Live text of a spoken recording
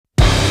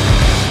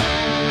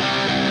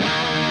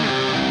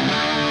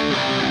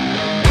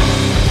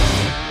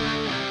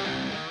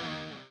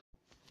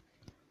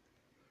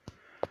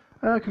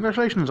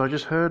Congratulations! I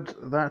just heard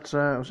that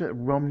was it.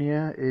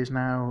 Romnia is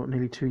now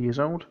nearly 2 years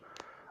old.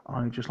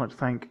 I'd just like to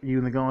thank you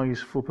and the guys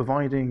for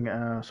providing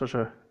such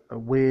a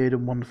weird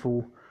and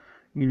wonderful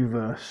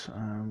universe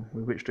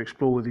with which to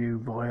explore with you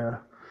via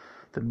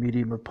the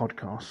medium of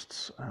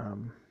podcasts.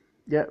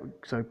 Yeah,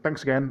 so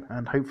thanks again,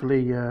 and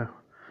hopefully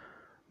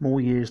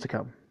more years to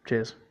come.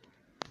 Cheers.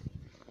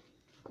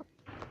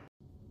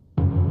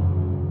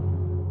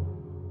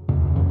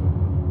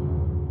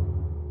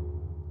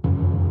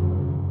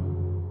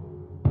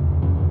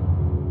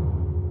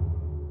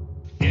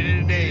 In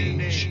an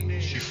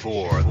age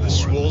before the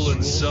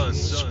swollen sun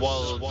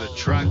swallowed the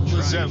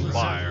trackless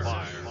empire,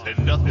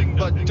 and nothing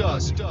but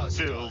dust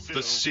filled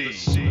the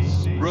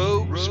sea,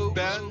 rogues,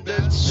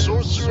 bandits,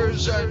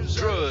 sorcerers, and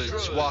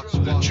druids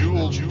walked the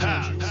jeweled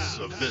paths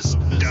of this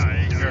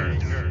dying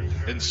earth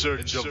in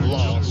search of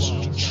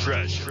lost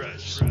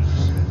treasures.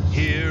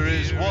 Here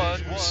is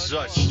one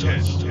such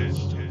tale.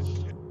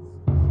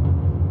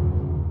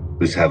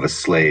 Just have a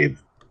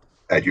slave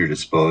at your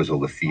disposal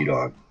to feed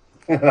on.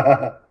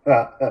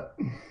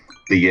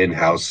 The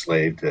in-house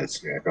slave to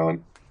snack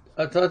on.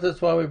 I thought that's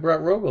why we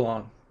brought Rogue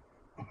along.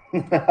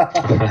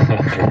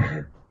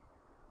 I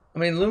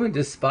mean, Lumen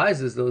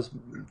despises those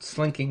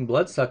slinking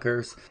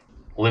bloodsuckers.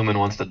 Lumen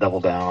wants to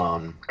double down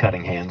on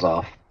cutting hands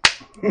off.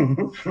 He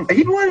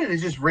wanted to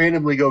just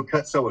randomly go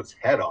cut someone's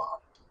head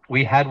off.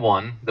 We had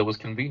one that was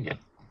convenient.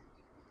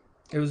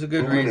 It was a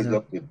good Lumen is reason.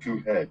 up to 2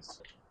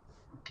 heads.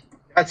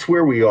 That's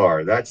where we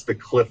are. That's the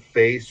cliff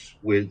face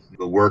with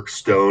the work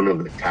stone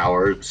of the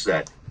towers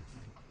that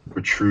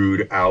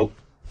protrude out.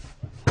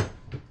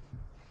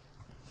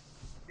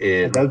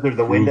 And those are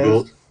the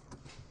windows?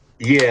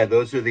 Yeah,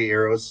 those are the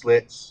arrow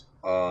slits.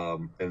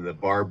 And the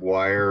barbed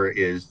wire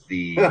is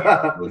the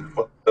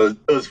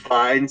those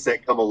vines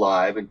that come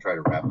alive and try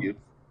to wrap you.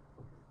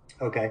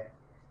 Okay.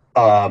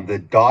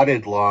 The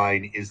dotted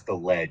line is the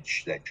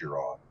ledge that you're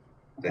on.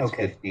 That's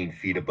Okay. 15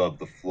 feet above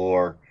the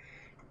floor.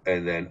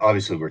 And then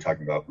obviously we're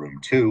talking about room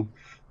 2.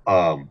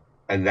 And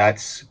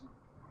that's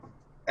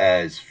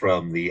as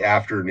from the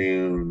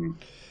afternoon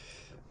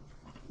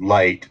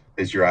light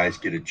as your eyes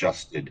get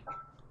adjusted.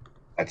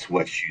 That's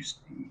what you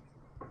see.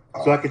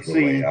 So I could the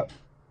way see up.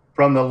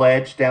 from the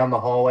ledge down the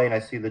hallway, and I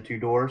see the 2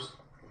 doors?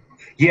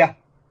 Yeah.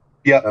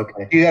 Yeah.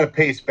 Okay. You got to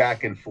pace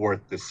back and forth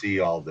to see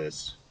all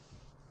this.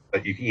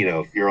 But you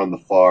know, if you're on the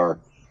far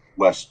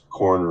west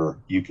corner,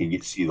 you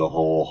can see the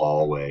whole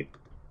hallway.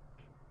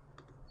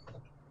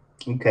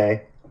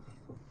 Okay.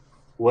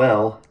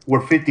 Well,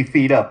 we're 50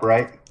 feet up,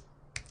 right?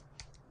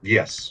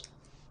 Yes.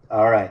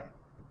 All right.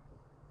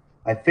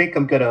 I think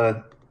I'm going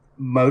to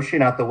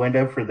motion out the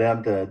window for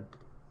them to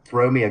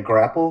throw me a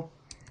grapple,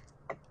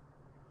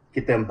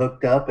 get them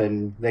hooked up,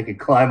 and they can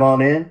climb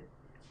on in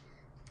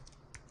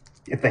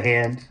if the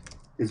hand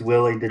is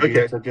willing to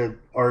do such an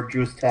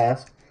arduous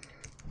task.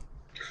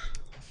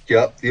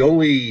 Yep. The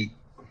only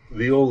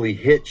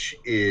hitch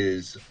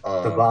is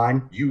The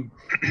vine?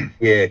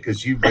 Yeah,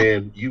 because you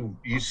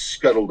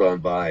scuttled on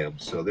by them,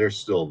 so they're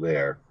still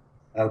there.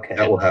 Okay.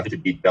 That will have to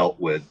be dealt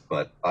with,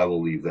 but I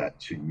will leave that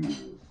to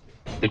you.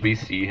 Did we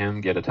see him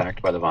get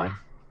attacked by the vine?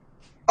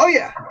 Oh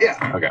yeah,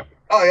 yeah. Okay.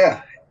 Oh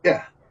yeah,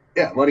 yeah,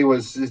 yeah.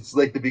 It's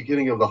like the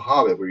beginning of The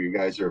Hobbit, where you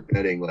guys are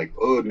betting, like,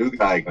 oh, new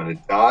guy gonna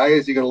die?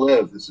 Is he gonna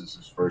live? This is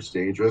his first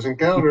dangerous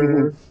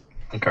encounter.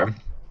 Okay.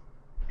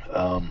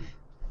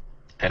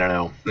 I don't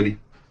know.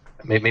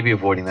 Maybe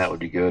avoiding that would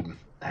be good.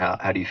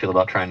 How do you feel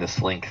about trying to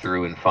slink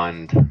through and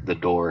find the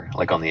door,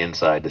 like on the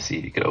inside, to see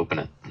if you could open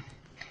it?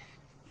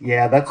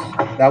 Yeah, that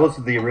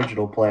was the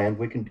original plan.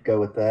 We can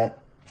go with that.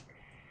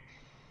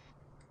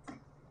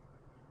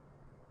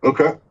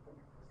 Okay.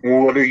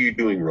 Well, what are you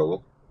doing,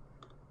 Rolo?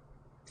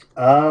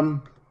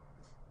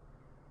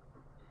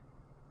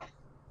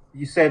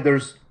 You said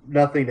there's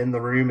nothing in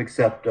the room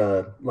except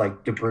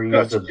like debris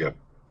of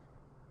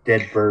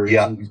dead birds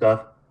and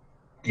stuff.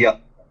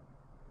 Yep.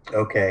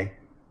 Okay.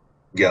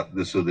 Yep.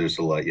 So there's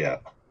a lot. Yeah.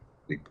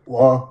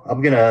 Well,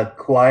 I'm gonna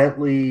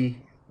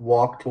quietly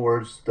walk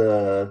towards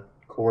the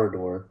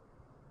corridor.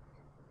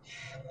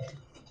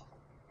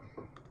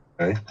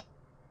 Okay.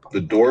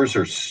 The doors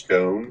are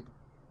stone.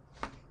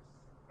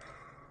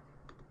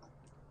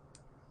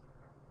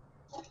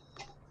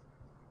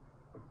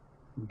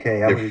 Okay.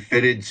 They're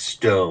fitted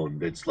stone.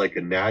 It's like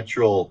a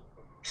natural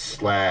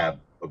slab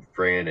of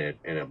granite,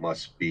 and it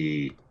must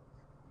be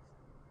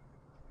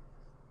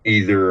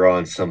either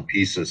on some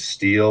piece of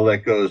steel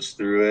that goes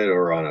through it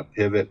or on a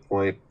pivot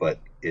point, but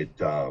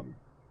it's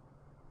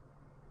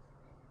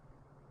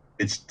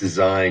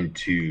designed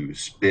to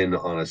spin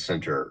on a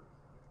center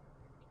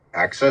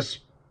axis.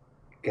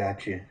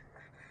 Gotcha.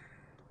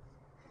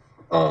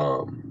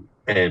 But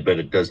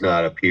it does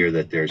not appear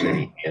that there's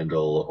any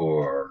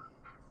handle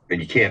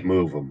and you can't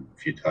move them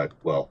if you touch.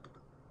 Well,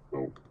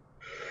 no.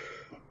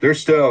 They're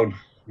stone.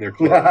 They're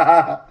closed.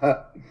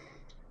 All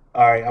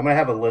right, I'm gonna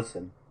have a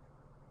listen.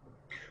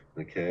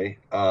 Okay.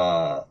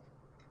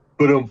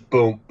 Boom,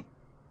 boom.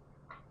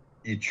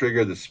 You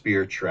trigger the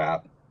spear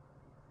trap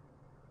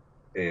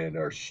and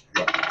are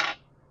struck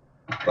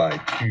by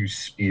 2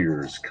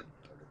 spears coming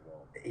out of the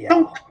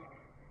Yeah.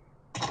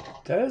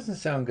 That doesn't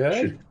sound good.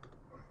 Should-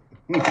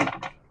 There's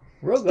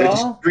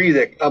Rogal. three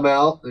that come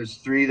out. There's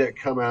three that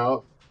come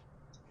out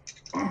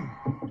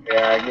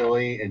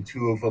diagonally, and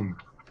two of them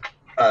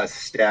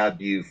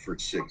stab you for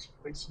 6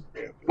 points of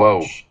damage.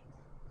 Whoa.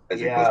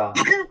 As Yeah.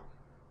 it goes.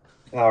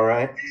 All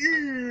right.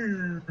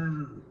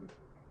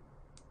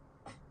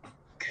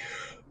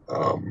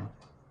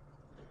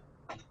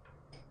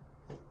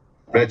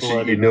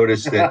 Retsu, you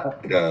notice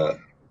that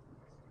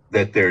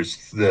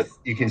that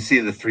you can see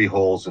the three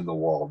holes in the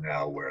wall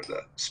now where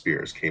the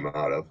spears came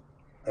out of.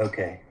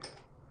 Okay.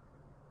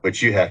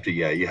 But you have to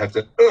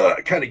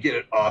kind of get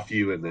it off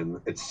you, and then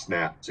it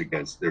snaps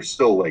against. They're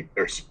still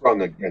they're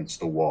sprung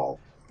against the wall.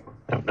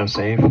 No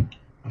save. No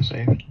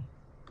save.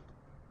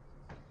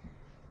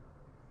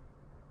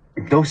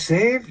 No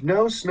save.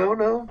 No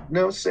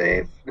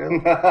save.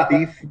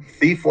 No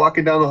thief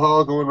walking down the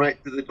hall, going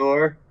right to the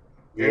door.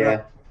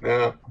 Yeah.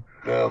 No.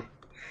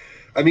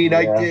 I mean,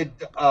 Yeah.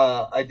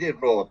 I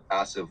did roll a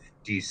passive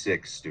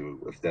D6, Stu,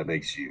 if that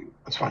makes you.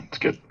 That's fine. It's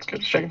good. It's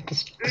good.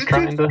 Just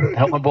trying to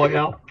help my boy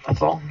out.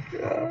 That's all.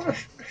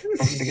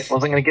 Wasn't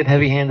gonna get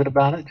heavy-handed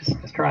about it.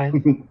 Just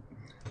trying.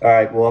 All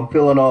right. Well, I'm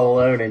feeling all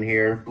alone in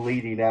here,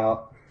 bleeding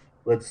out.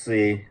 Let's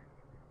see.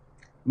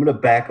 I'm gonna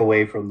back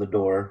away from the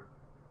door.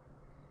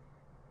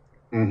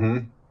 Mm-hmm.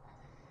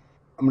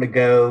 I'm gonna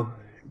go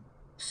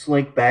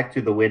slink back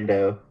to the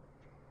window.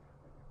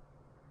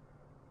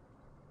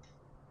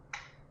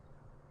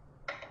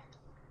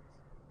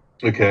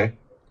 Okay.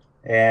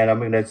 And I'm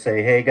gonna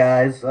say, "Hey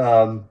guys,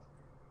 I'm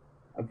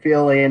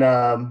feeling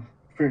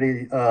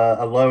pretty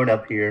alone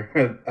up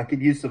here. I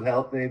could use some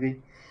help,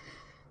 maybe."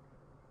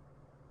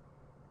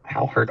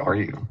 How hurt are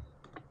you?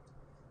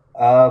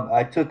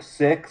 I took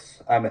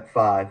 6. I'm at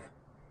 5.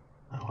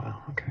 Oh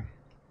wow. Okay.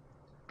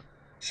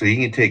 So you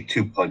can take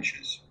 2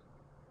 punches.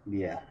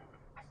 Yeah.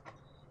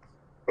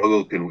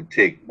 Rogo can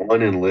take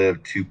 1 and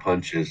live, 2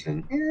 punches,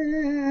 and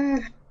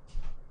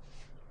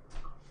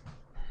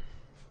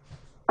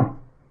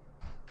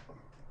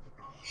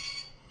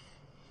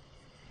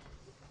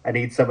I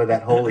need some of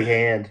that holy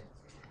hand.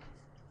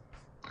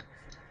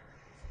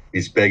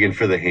 he's begging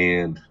for the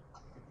hand.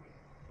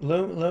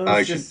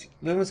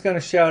 Lumen's going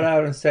to shout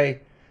out and say,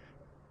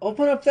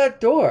 "Open up that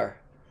door!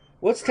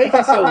 What's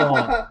taking so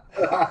long?"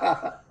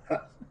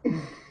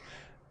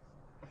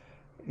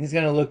 He's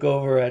going to look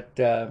over at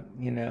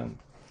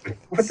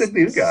What's the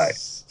new guy?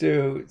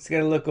 Stu. He's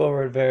going to look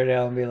over at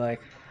Verdale and be like,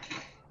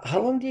 "How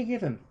long do you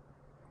give him?"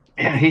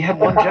 Yeah, he had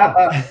one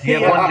job. He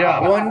had one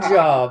job. One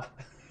job.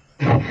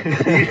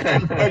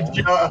 Good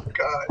job,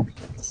 God.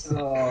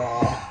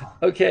 Oh.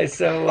 Okay,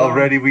 so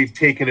Already we've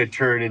taken a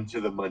turn into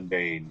the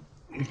mundane.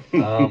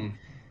 do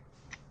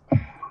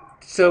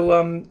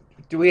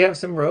we have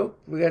some rope?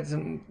 We got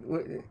some.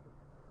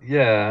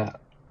 Yeah,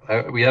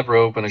 we have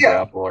rope and a Yeah.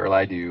 grapple, or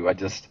I do.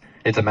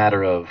 It's a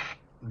matter of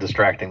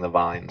distracting the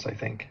vines, I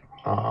think,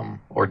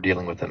 or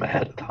dealing with them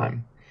ahead of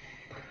time.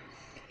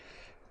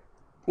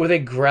 Were they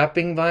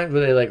grappling vines? Were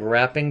they like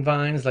wrapping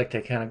vines, like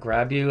to kind of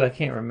grab you? I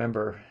can't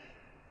remember.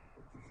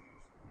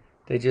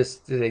 Do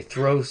they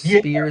throw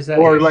spears at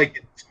Or you?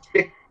 like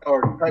stick,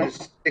 or try to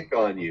stick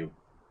on you.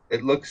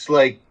 It looks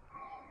like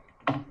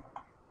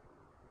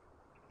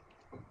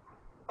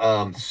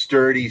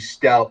sturdy,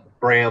 stout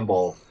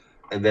bramble,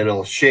 and then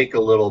it'll shake a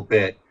little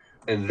bit,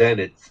 and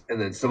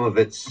then some of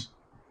its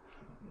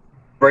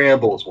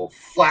brambles will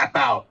flap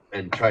out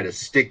and try to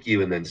stick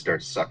you, and then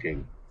start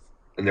sucking,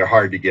 and they're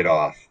hard to get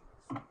off.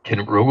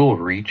 Can Rogel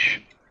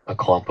reach a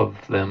clump of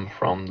them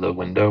from the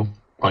window,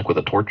 like with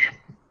a torch?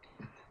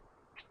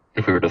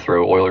 If we were to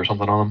throw oil or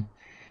something on them?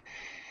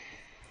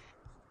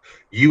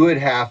 You would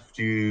have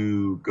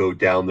to go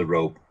down the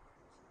rope.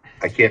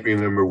 I can't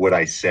remember what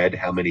I said,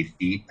 how many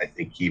feet. I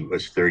think he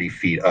was 30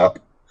 feet up.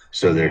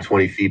 So they're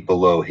 20 feet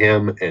below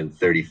him and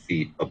 30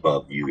 feet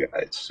above you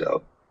guys.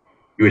 So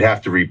you would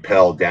have to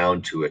rappel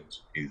down to it to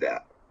do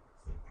that.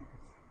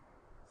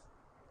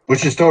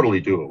 Which is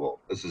totally doable.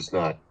 This is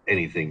not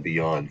anything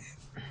beyond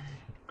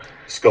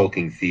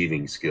skulking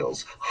thieving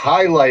skills.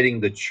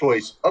 Highlighting the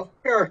choice of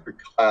character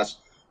class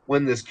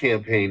when this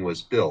campaign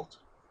was built.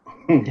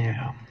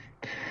 Yeah.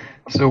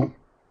 So,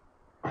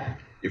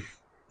 If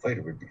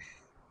fighter would be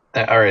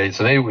all right.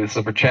 So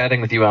we're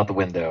chatting with you out the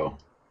window.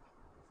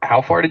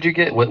 How far did you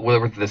get? Was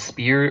the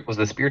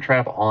spear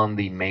trap on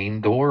the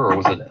main door, or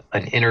was it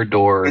an inner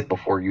door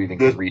before you even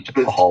could reach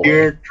the hallway?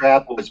 spear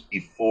trap was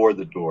before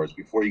the doors,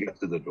 before you got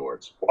to the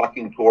doors.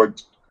 Walking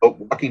towards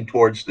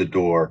the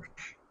door,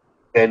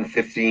 10,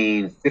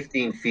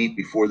 15 feet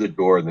before the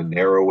door, the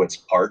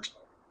narrowest part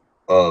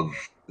of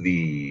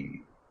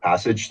the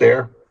passage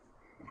there.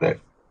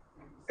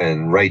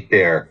 And right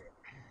there,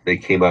 they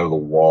came out of the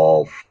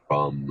wall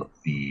from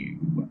the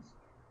west.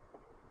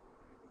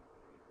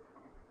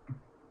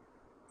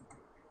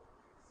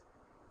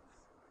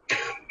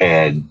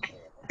 And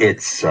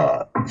it's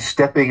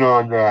stepping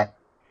on that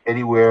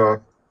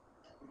anywhere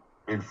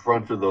in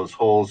front of those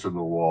holes in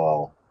the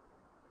wall.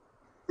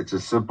 It's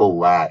a simple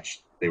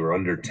latch. They were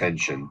under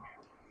tension.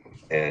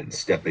 and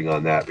stepping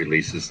on that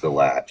releases the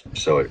latch,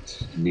 so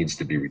it needs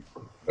to be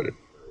put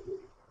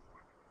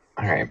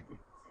All right.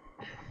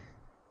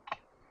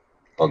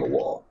 on the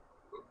wall.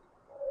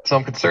 So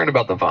I'm concerned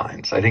about the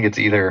vines. I think it's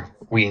either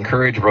we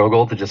encourage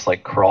Rogel to just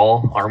like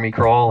crawl, army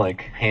crawl,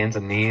 like hands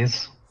and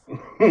knees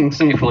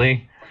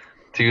safely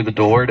to the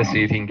door to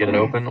see if he can get it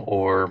open,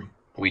 or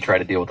we try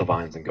to deal with the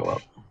vines and go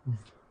up.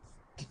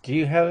 Do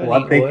you have Well, I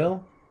any think-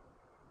 oil?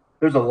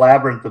 There's a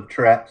labyrinth of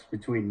traps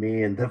between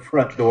me and the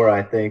front door,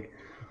 I think.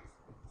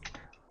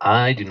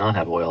 I do not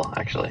have oil,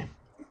 actually.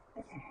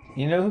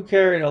 You know who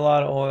carried a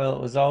lot of oil? It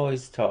was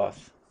always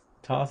Toth.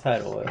 Toth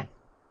had oil.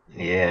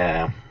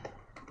 Yeah.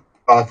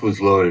 Toth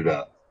was loaded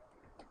up.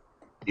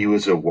 He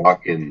was a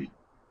walk-in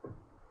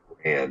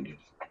brand.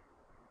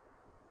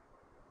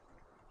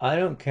 I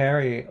don't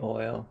carry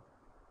oil.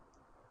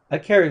 I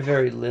carry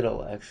very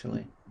little,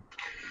 actually.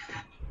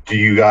 Do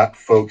you got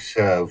folks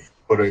have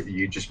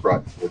you just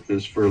brought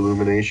this for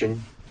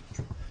illumination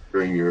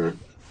during your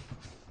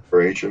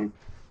operation?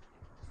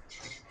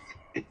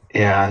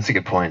 Yeah, that's a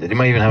good point. Did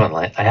anyone even have a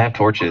light? I have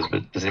torches,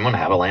 but does anyone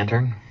have a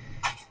lantern?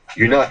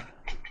 You're not.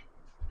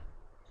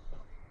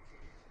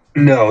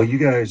 No, you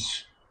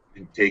guys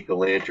didn't take the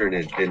lantern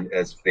and didn't,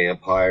 as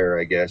vampire,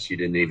 I guess it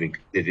didn't even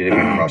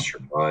cross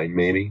your mind.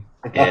 Maybe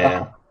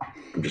Yeah.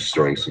 I'm just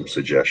throwing some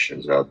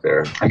suggestions out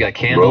there. I've got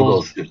candles.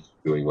 Rogel's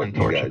just doing what and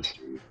you torches. guys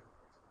do.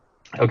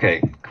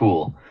 Okay,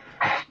 cool.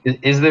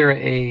 Is there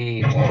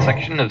a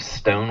section of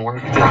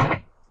stonework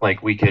that, like,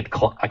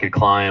 I could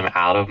climb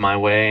out of my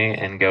way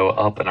and go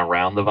up and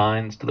around the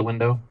vines to the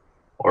window,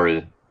 or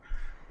are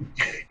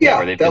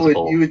Yeah, they that would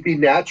visible? you would be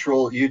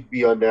natural. You'd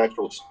be on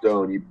natural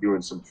stone. You'd be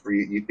doing some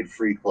free. You could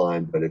free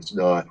climb, but it's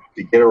not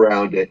to get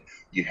around it.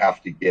 You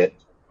have to get.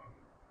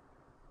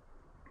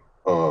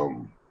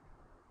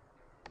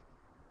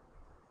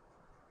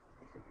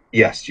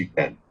 Yes, you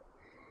can.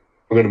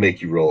 I'm going to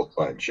make you roll a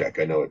climb check.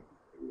 I know it.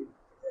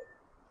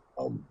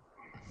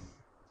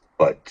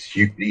 But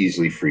you could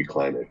easily free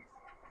climb it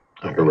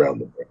around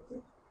them.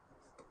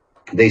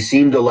 They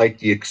seem to like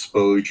the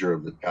exposure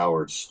of the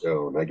tower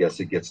stone. I guess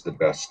it gets the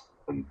best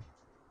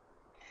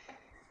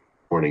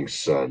morning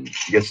sun.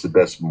 It gets the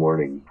best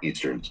morning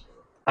Eastern.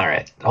 All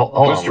right, hold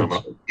on, Western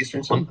Lumen. sun.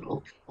 Eastern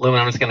sun. Lumen,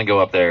 I'm just gonna go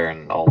up there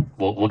and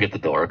we'll get the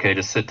door. Okay,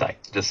 just sit tight.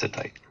 Just sit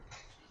tight.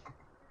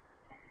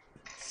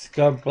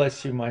 God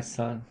bless you, my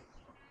son.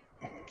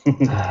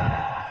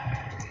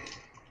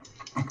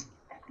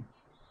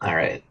 All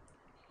right.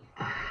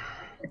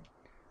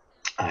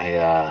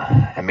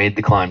 I made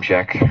the climb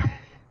check.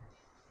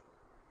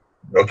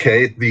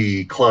 Okay,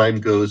 the climb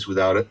goes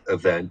without an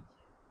event.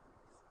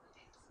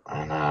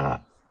 And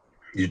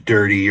You're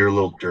dirty. You're a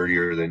little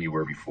dirtier than you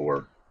were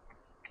before.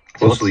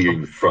 so Mostly let's,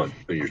 in the front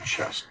of your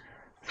chest.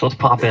 so let's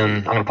pop in.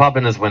 I'm gonna pop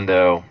in this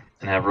window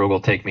and have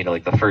Rogel take me to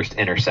like the first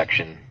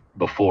intersection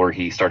before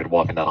he started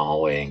walking down the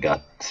hallway and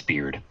got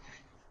speared.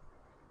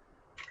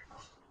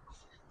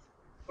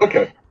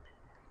 Okay.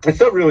 It's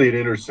not really an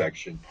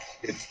intersection.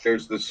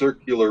 There's the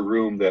circular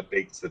room that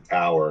makes the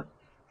tower,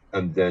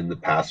 and then the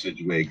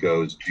passageway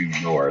goes due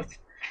north.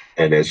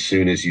 And as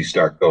soon as you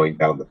start going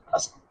down the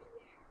passage,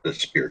 the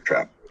spear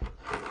trap.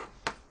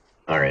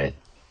 All right,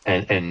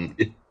 and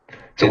It's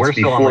so we're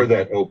still on before the,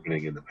 that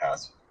opening in the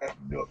passage.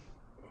 No.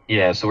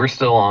 yeah, so we're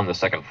still on the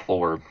second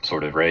floor,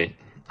 sort of, right?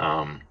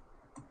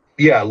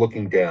 Yeah,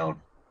 looking down.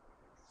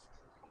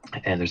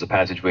 And there's a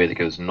passageway that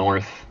goes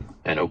north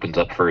and opens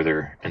up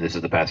further, and this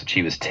is the passage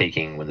he was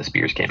taking when the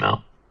spears came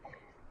out.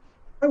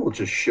 I will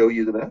just show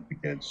you the map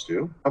again,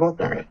 Stu. How about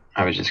that? All right,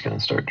 I was just gonna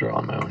start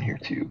drawing my own here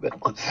too, but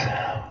let's.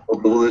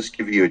 We'll just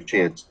give you a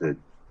chance to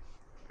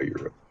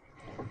figure it.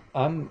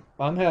 I'm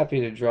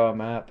happy to draw a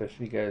map if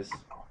you guys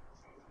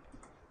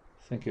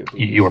think it would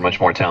be You are useful. much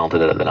more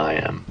talented at it than I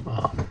am.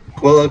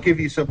 Well, I'll give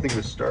you something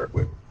to start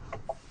with.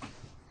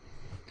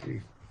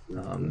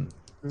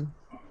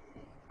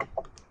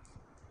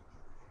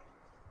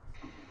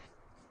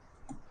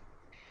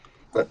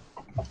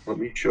 Let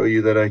me show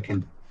you that I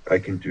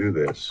can do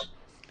this.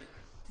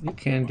 You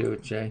can do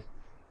it, Jay.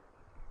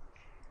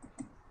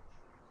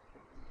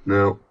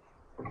 No.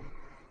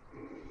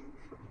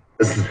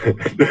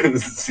 Doesn't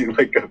seem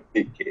like a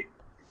big game.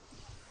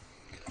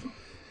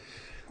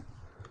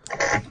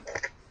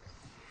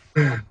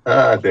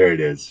 There it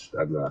is.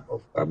 I'm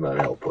not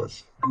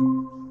helpless.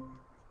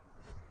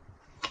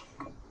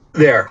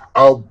 There.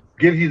 I'll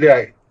give you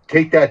that.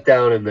 Take that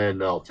down, and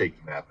then I'll take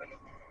the map.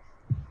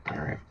 All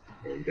right.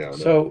 Down,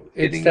 So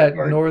it's hitting that the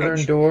guard northern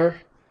punch. door,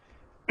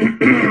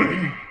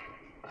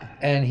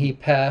 and he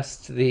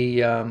passed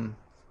the.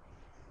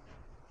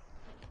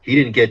 He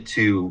didn't get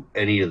to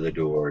any of the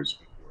doors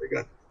before he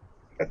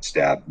got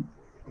stabbed.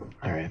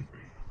 All right.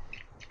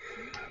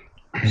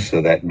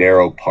 So that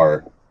narrow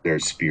part,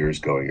 there's spears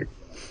going.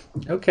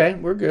 Okay,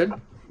 we're good.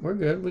 We're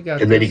good. We got.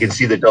 And then you this. can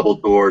see the double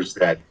doors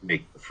that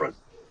make the front.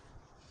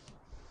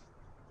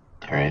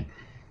 All right.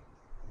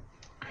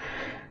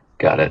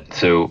 Got it.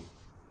 So,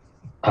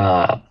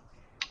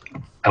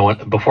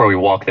 before we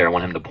walk there, I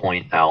want him to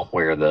point out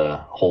where the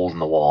holes in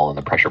the wall and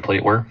the pressure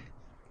plate were.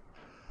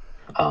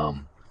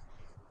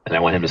 and I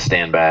want him to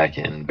stand back.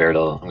 And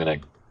Beardal, I'm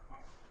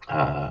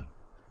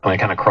gonna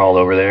kind of crawl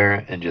over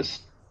there and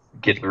just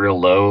get real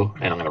low,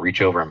 and I'm gonna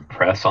reach over and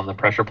press on the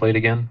pressure plate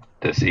again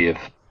to see if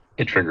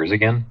it triggers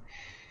again.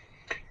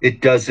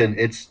 It doesn't.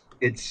 It's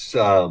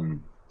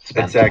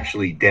Spent.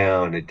 actually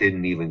down. It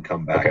didn't even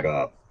come back Okay.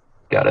 up.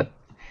 Got it.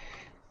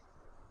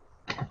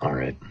 All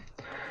right.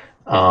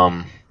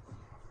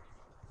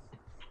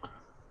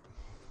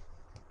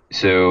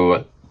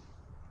 So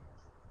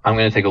I'm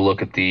going to take a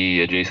look at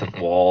the adjacent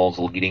walls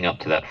leading up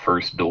to that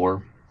first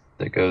door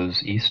that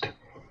goes east.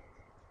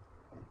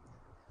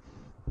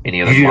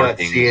 Any other You do not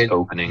markings, see it.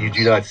 openings? You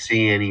do not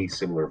see any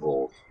similar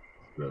holes.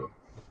 No.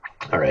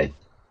 All right.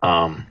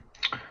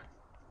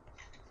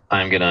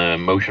 I'm going to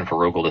motion for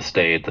Rogel to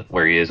stay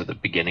where he is at the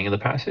beginning of the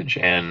passage,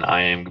 and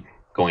I am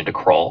going to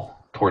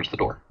crawl towards the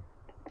door.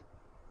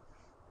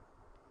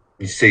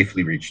 You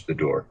safely reach the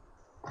door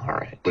All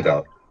right.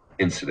 without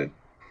incident.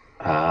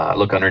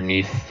 Look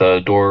underneath the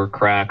door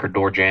crack or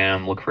door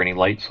jamb. Look for any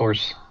light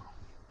source.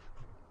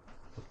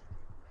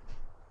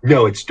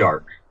 No, it's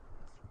dark.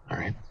 All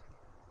right.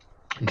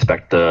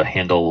 Inspect the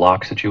handle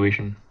lock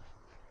situation.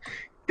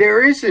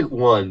 There isn't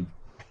one.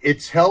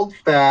 It's held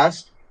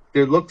fast.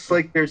 There looks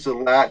like there's a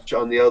latch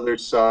on the other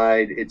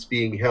side. It's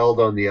being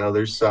held on the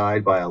other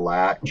side by a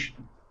latch.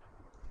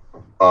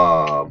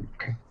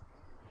 Okay.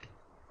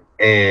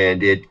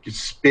 And it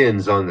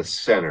spins on the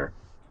center.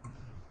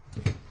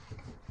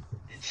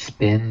 It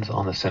spins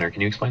on the center.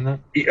 Can you explain that?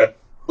 Yeah,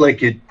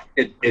 like it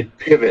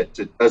pivots.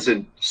 It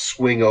doesn't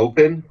swing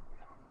open.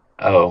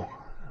 Oh,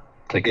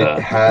 it's like It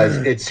has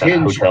its that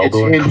hinge. hotel Its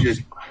door?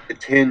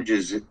 hinge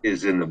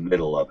is in the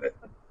middle of it.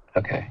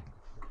 Okay.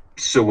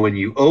 So when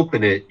you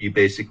open it, you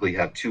basically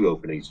have two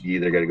openings. You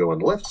either got to go on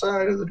the left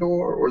side of the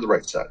door or the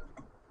right side.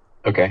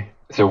 Okay.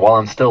 So while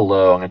I'm still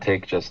low, I'm gonna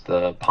take just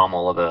the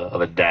pommel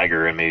of a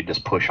dagger and maybe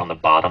just push on the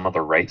bottom of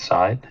the right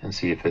side and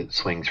see if it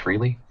swings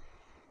freely.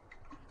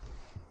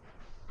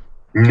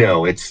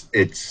 No,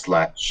 it's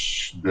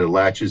latch. The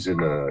latch is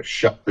in a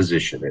shut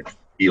position. It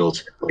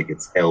feels like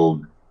it's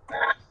held.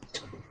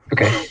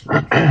 Okay.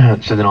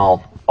 So then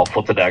I'll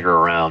flip the dagger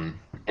around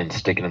and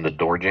stick it in the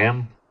door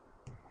jamb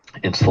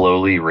and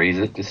slowly raise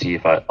it to see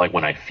if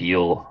when I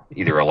feel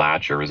either a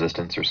latch or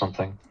resistance or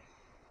something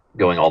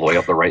going all the way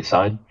up the right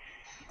side.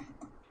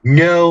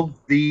 No,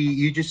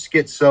 you just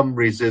get some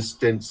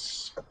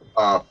resistance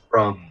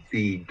from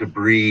the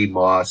debris,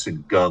 moss,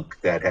 and gunk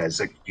that has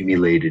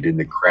accumulated in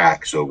the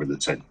cracks over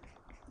the center.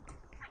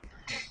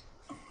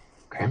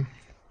 Okay.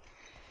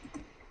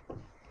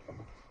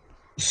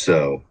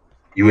 So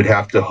you would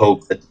have to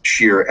hope that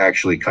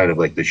actually kind of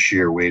like the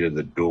sheer weight of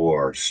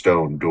the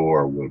stone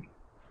door, would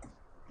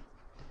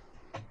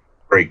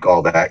break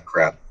all that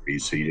crap for you,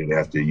 so you didn't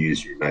have to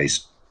use your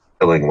nice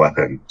killing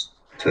weapons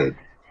to.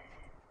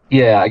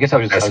 Yeah, I guess I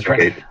was trying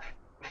to Investigate.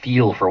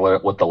 feel for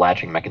what the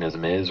latching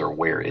mechanism is, or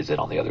where is it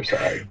on the other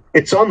side.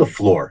 It's on the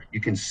floor. You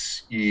can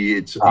see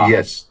it's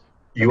yes.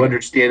 You Okay.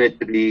 understand it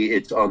to be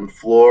it's on the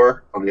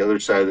floor on the other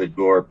side of the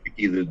door,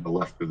 either the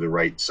left or the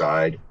right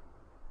side.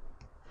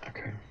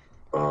 Okay.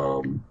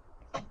 How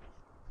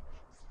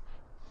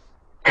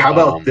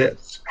about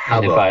this? How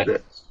and if about I-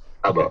 this?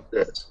 How about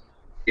this?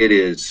 It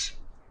is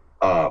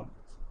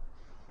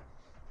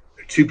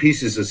two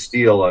pieces of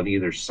steel on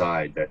either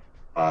side that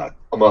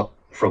come up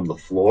from the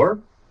floor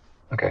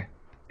Okay.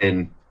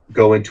 and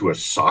go into a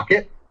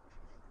socket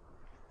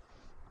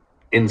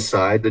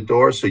inside the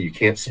door, so you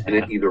can't spin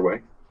it either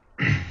way.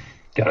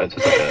 Got it. So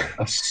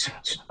it's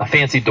like a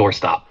fancy door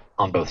stop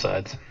on both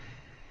sides.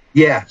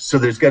 Yeah, so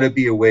there's got to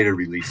be a way to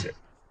release it.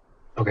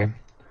 Okay.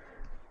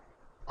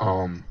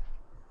 How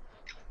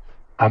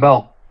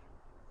about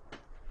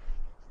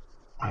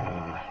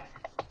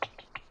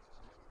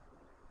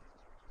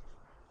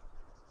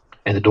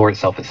and the door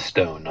itself is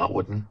stone, not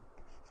wooden.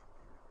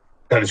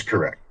 That is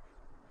correct.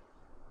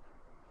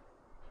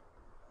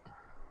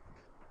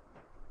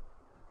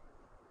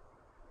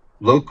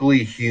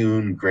 Locally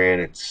hewn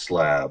granite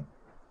slab.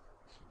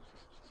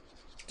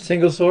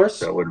 Single source?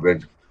 That would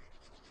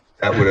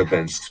have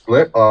been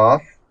split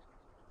off.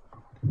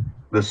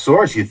 The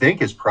source, you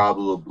think, is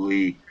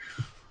probably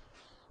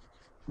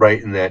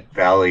right in that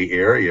valley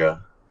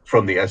area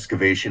from the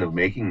excavation of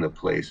making the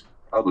place.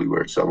 Probably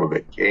where some of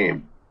it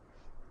came.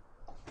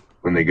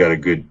 When they got a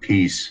good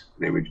piece,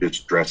 they would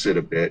just dress it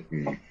a bit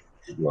and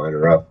line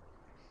her up.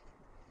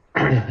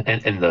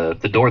 And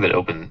the door that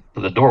opened,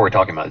 the door we're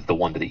talking about is the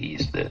one to the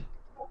east that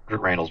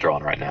Randall's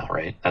drawing right now,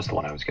 right? That's the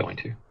one I was going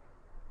to.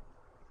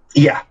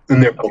 Yeah,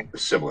 and they're both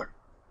similar.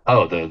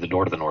 Oh, the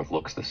door to the north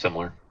looks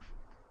similar.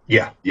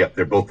 Yeah,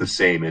 they're both the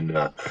same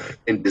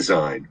in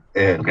design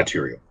and Okay.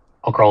 material.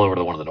 I'll crawl over to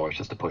the one to the north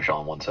just to push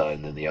on one side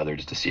and then the other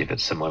just to see if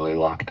it's similarly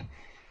locked.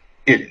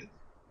 It is.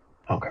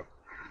 Okay.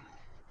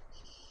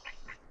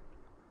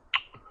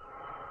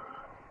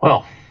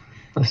 Well,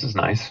 this is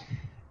nice.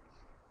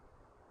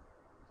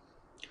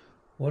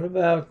 What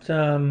about,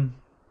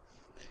 giving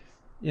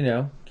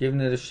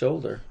it a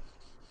shoulder?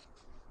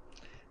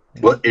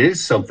 Well, it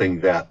is something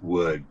that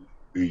would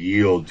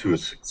yield to a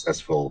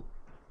successful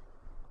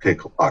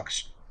pick lock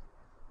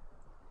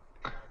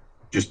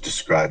just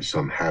describe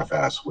some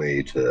half-ass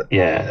way to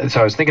Yeah,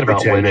 so I was thinking about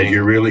pretend that wedging.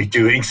 you're really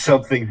doing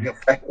something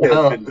effective,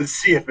 Well, and let's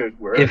see if it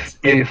works.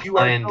 if you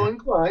are find- so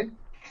inclined.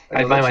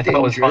 I know my that's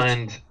thought was dangerous.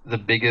 find the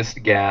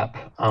biggest gap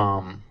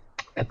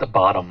at the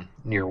bottom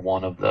near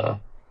one of the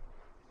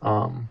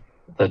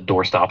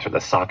door stops or the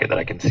socket that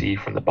I can see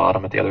from the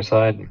bottom at the other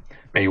side. And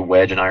maybe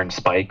wedge an iron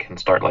spike and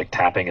start like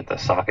tapping at the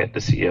socket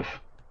to see if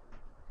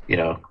we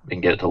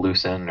can get it to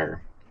loosen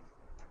or.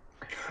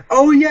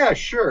 Oh yeah,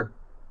 sure.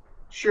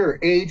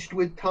 Aged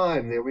with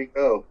time. There we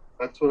go.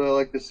 That's what I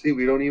like to see.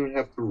 We don't even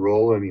have to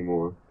roll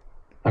anymore.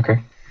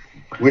 Okay.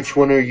 Which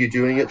one are you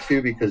doing it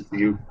to? Because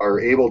you are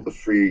able to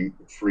free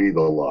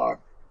the lock.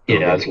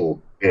 Yeah,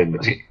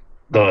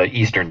 the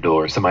eastern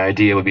door. So my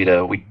idea would be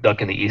we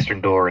duck in the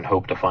eastern door and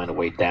hope to find a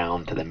way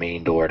down to the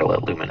main door to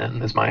let Lumen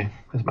in. Is my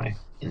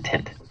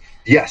intent.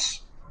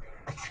 Yes.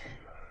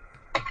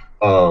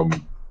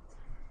 But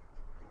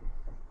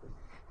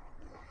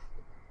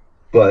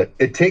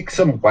it takes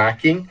some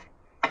whacking.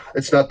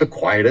 It's not the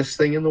quietest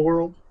thing in the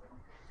world.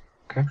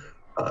 Okay.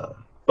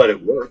 But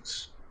it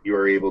works. You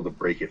are able to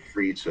break it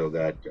free so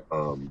that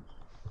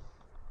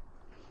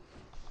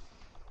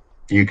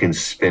you can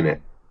spin it.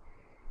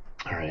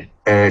 All right.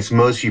 And it's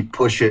most you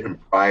push it and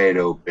pry it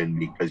open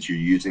because you're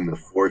using the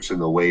force and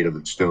the weight of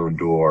the stone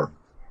door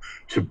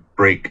to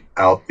break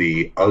out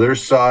the other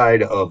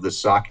side of the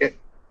socket.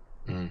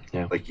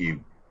 Yeah.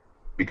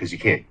 Because you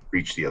can't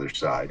reach the other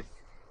side.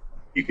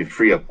 You can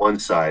free up one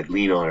side,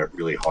 lean on it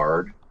really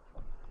hard,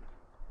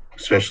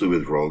 especially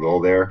with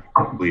Rogol there,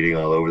 bleeding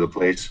all over the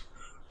place.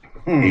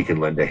 He can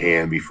lend a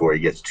hand before he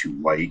gets too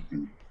white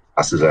and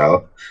passes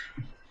out.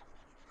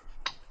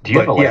 Do you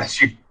have a light? Yes,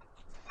 do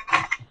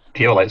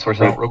you have a light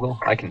source out, Rogol?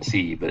 I can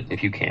see, but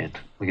if you can't,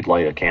 we could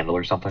light a candle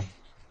or something.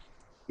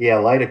 Yeah,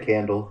 light a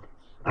candle.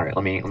 All right,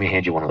 let me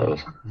hand you one of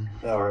those.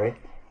 All right.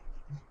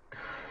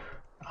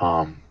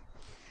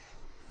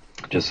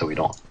 Just so we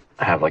don't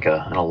have like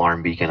an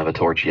alarm beacon of a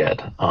torch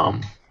yet,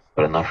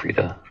 but enough for you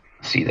to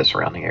see the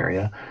surrounding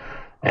area.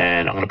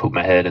 And I'm gonna put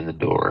my head in the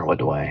door. What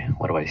do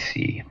I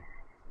see?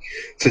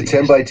 It's a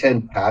 10 by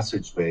 10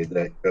 passageway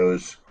that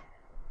goes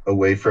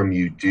away from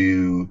you,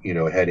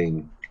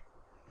 heading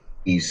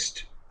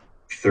east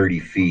 30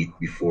 feet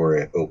before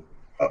it opens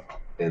up.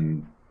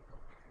 And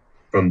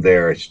from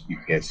there, you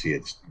can't see.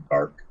 It's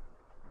dark.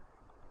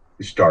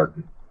 It's dark.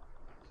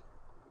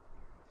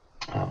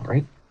 All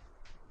right.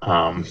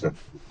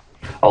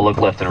 I'll look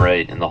left and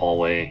right in the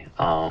hallway,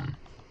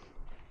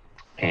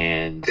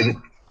 and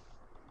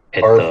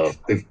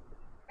the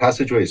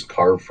passageway is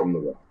carved from the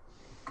rock.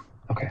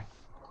 Okay.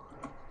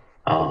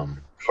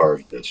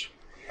 Carved this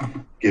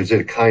gives it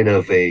a kind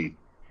of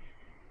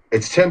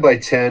it's 10 by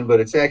 10, but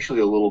it's actually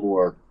a little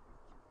more.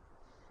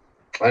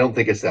 I don't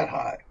think it's that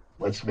high.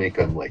 Let's make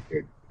them like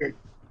they're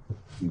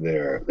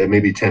there. They may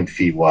be 10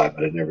 feet wide,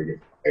 but it never gets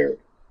higher.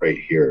 Right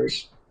here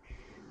is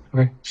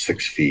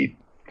 6 feet.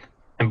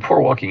 And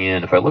before walking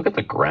in, if I look at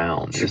the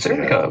ground, is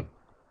there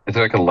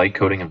like a light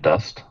coating of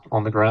dust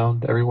on the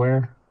ground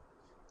everywhere?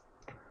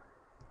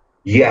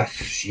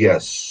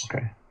 Yes.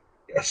 Okay.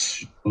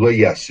 Yes. Well,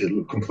 yes. It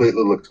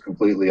looks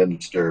completely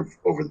undisturbed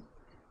over.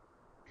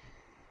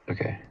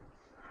 Okay.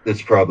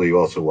 That's probably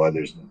also why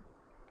there's no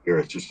here.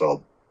 It's just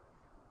all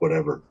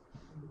whatever.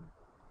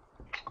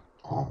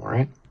 All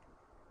right.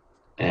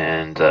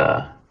 And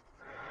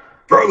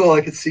Rogol,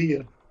 I can see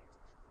you.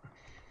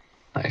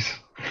 Nice.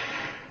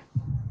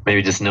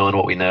 Maybe just knowing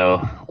what we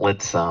know,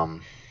 let's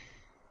kind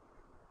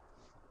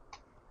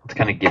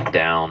of get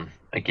down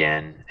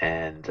again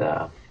and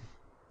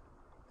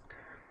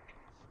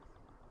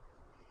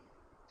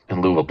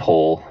in lieu of a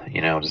pole,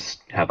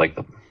 just have like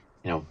a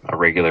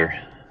regular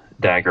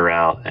dagger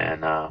out,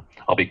 and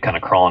I'll be kind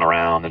of crawling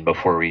around, and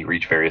before we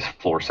reach various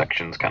floor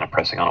sections, kind of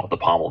pressing on it with the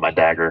pommel of my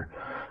dagger,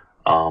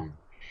 kind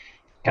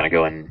of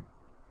going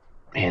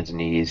hands and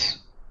knees,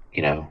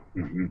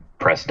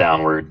 press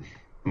downward,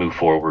 move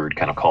forward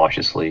kind of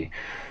cautiously,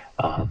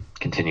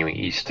 continuing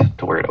east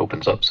to where it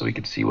opens up so we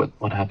can see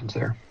what happens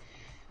there.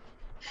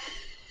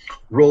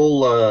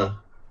 Roll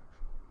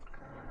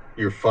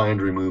your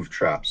find remove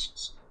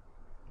traps.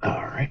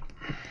 All right.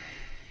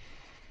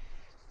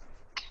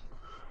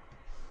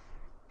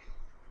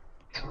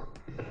 So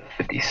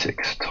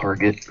 56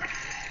 target.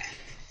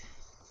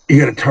 You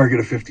got a target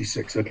of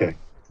 56. Okay.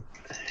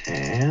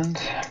 And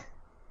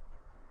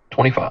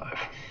 25.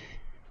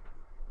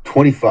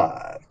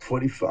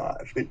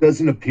 25. It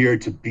doesn't appear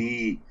to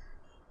be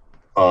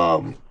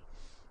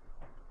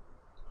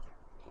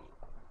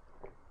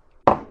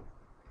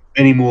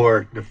any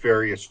more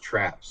nefarious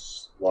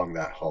traps along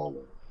that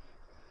hallway.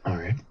 All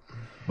right.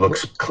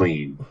 Looks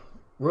clean.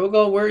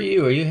 Rogol, where are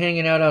you? Are you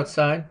hanging out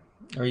outside?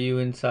 Or are you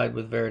inside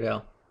with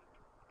Veridel?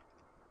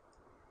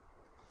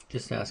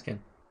 Just asking.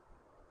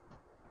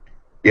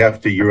 You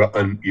have to you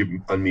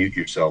unmute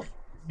yourself.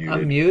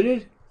 Muted. I'm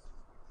muted?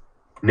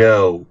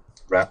 No,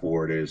 Rat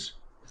Ward is.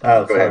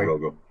 Oh, Go sorry. ahead,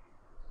 Rogol.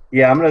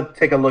 Yeah, I'm going to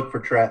take a look for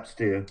traps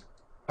too.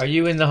 Are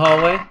you in the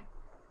hallway?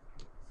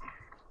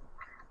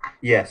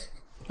 Yes.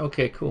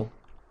 Okay, cool.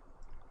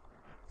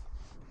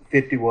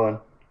 51.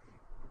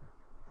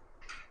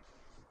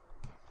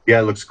 Yeah,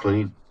 it looks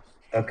clean.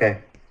 Okay.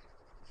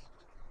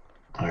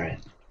 All right.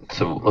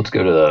 So let's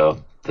go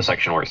to the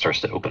section where it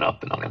starts to open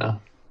up, and I'm gonna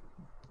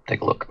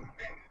take a look.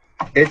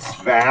 It's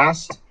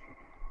vast.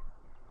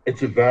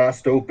 It's a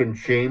vast open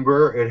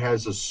chamber. It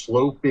has a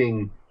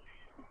sloping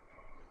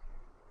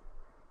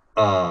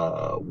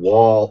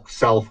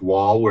south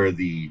wall where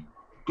the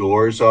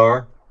doors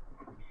are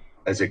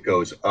as it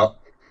goes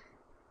up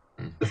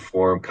to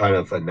form kind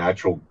of a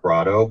natural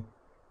grotto.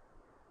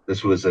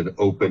 This was an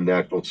open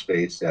natural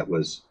space that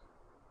was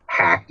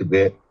hacked a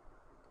bit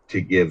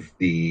to give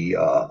the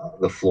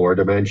floor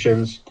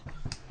dimensions.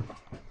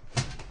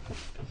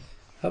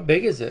 How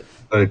big is it?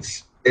 But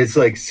it's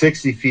like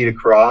 60 feet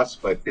across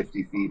by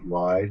 50 feet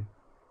wide.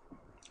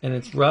 And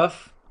it's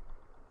rough?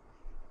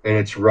 And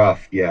it's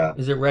rough, yeah.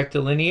 Is it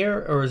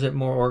rectilinear or is it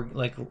more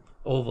like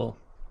oval?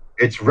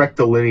 It's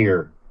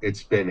rectilinear.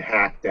 It's been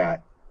hacked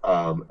at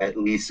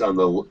least on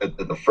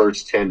the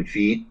first 10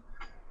 feet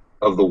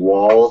of the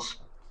walls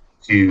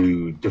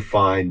to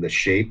define the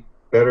shape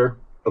better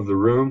of the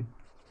room.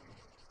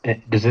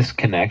 Does this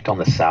connect on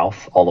the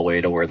south all the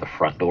way to where the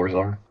front doors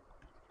are?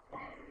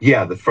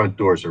 Yeah, the front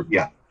doors are,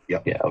 yeah. Yeah,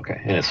 okay.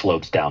 And it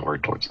slopes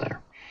downward towards there.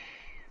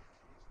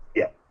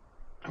 Yeah.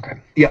 Okay.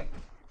 Yeah,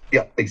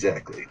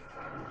 exactly.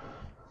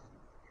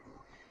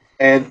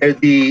 And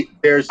the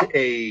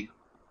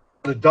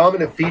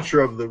dominant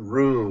feature of the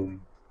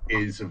room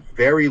is a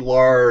very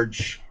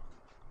large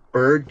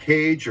bird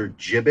cage or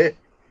gibbet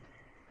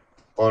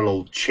on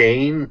a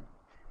chain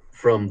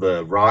from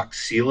the rock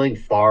ceiling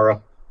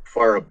far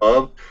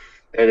above,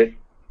 and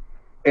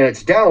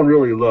it's down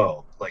really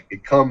low. Like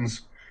it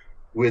comes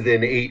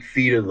within 8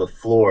 feet of the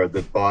floor,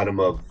 the bottom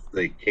of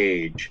the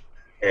cage,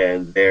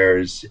 and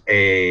there's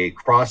a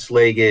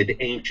cross-legged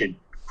ancient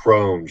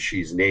crone.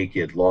 She's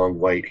naked, long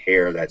white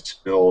hair that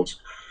spills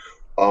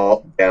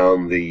all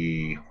down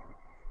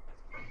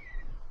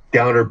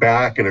her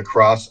back and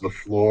across the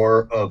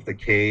floor of the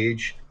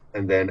cage,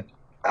 and then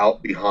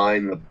out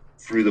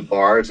through the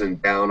bars and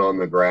down on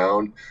the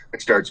ground.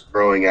 It starts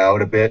growing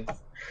out a bit,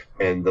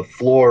 and the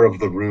floor of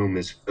the room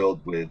is filled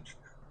with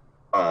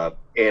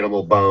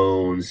animal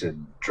bones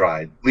and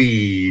dried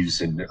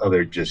leaves and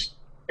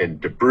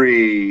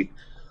debris.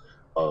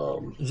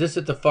 Is this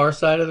at the far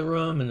side of the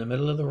room, in the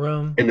middle of the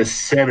room? In the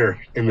center.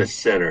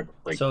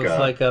 Like, so it's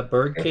like a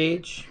bird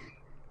cage?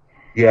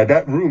 Yeah,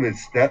 that room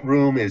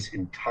is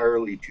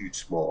entirely too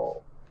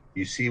small.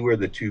 You see where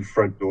the two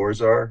front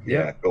doors are?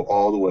 Yeah, go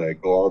all the way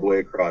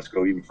across,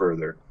 go even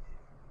further.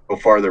 Go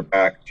farther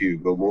back too,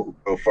 go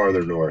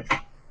farther north.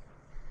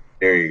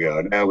 There you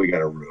go. Now we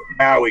got a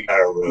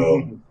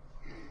room.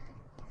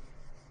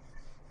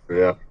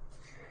 Yeah.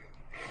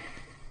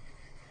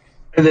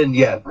 And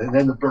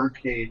then the bird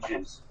cage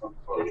is.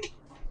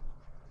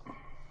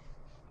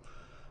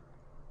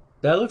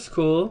 That looks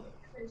cool.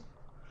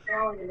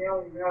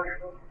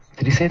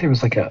 Did you say there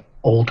was like a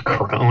old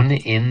crone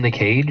in the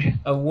cage?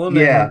 A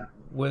woman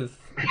with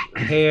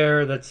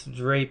hair that's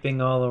draping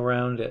all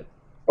around it.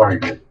 Very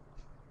good.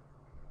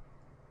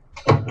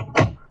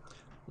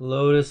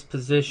 Lotus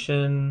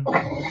position.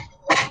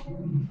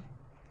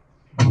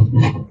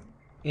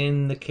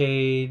 In the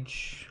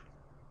cage.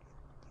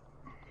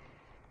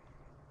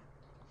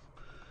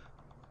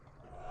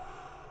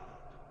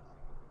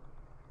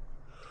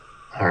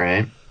 All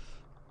right.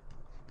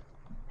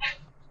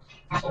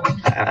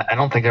 I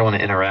don't think I want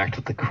to interact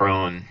with the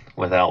crone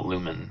without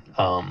Lumen.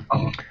 So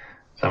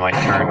I might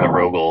turn to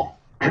Rogel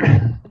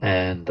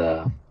and,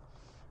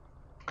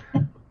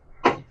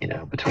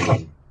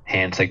 between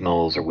hand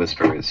signals or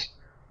whispers,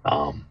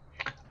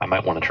 I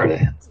might want to try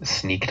to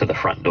sneak to the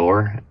front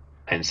door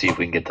and see if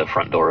we can get the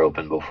front door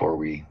open before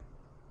we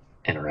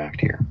interact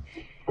here.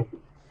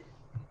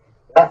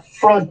 That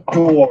front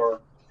door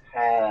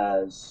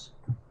has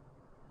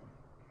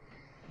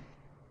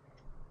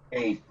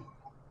a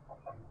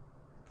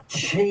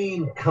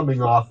chain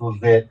coming off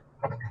of it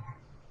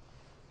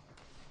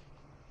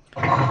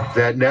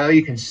that now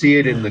you can see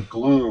it in the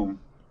gloom.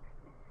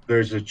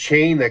 There's a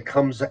chain that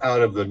comes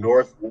out of the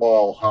north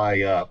wall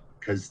high up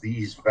because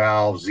these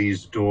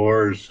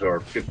doors are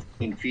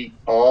 15 feet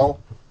tall.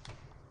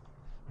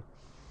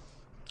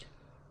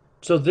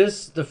 So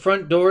the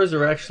front doors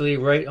are actually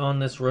right on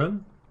this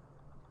room?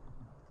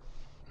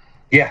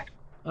 Yeah.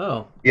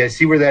 Oh. Yeah,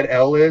 see where that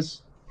L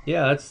is?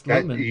 Yeah, that's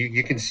Lumen.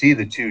 You can see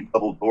the two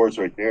double doors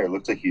right there. It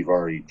looks like you've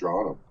already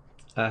drawn them.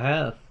 I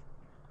have.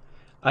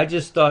 I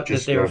just thought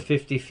that they were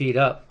 50 feet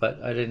up,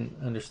 but I didn't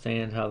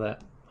understand how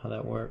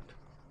that worked.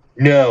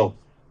 No,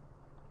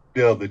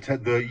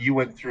 you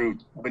went through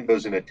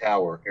windows in a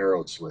tower,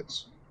 arrow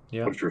slits,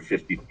 which are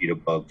 50 feet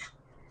above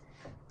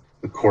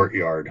the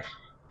courtyard.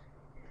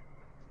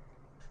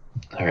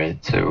 All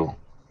right, so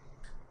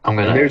I'm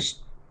gonna. And there's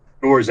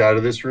doors out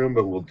of this room,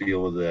 but we'll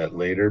deal with that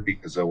later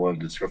because I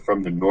wanted to go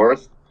from the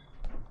north.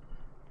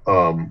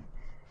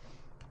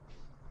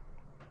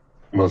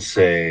 Let's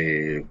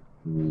say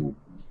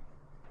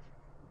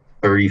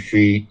 30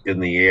 feet in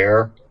the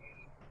air.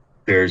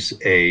 There's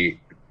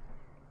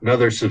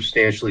another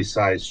substantially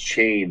sized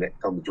chain that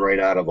comes right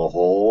out of a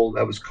hole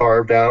that was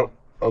carved out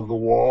of the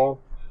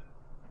wall.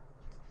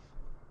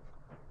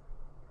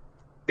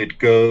 It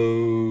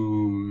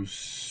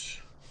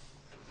goes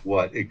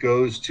It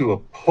goes to a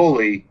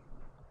pulley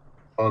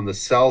on the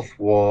south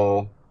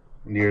wall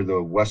near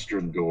the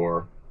western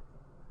door.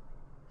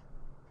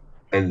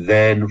 And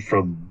then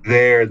from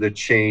there, the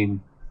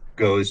chain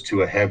goes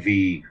to a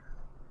heavy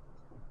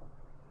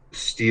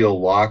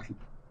steel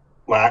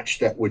latch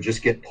that would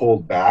just get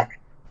pulled back.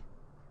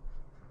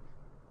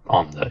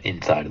 On the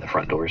inside of the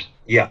front doors?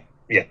 Yeah,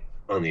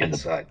 on the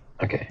inside.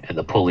 Okay, and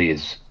the pulley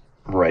is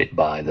right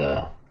by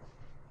the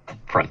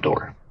front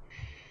door.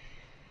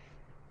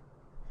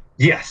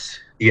 Yes.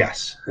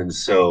 And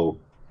so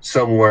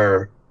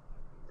somewhere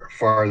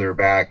farther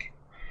back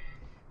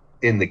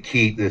in the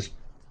keep, this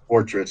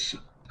fortress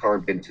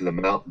carved into the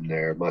mountain,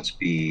 there must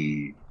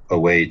be a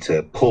way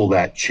to pull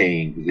that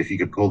chain. Because if you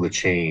could pull the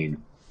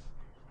chain,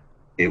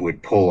 it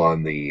would pull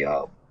on the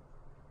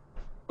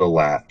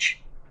latch.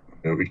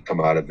 It would come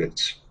out of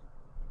its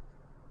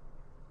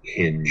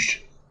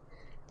hinged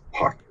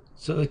pocket.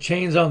 So the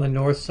chain's on the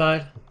north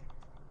side?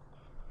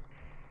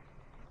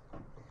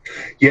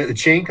 Yeah, the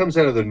chain comes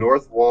out of the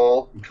north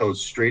wall and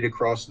goes straight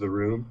across the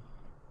room.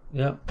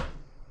 Yep.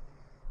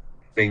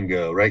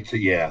 Bingo, right to,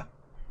 yeah.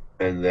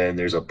 And then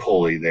there's a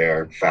pulley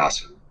there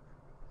fastened.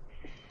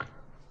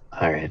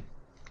 All right.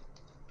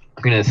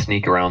 I'm going to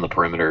sneak around the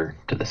perimeter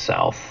to the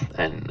south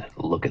and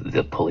look at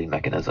the pulley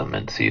mechanism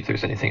and see if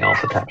there's anything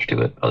else attached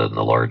to it other than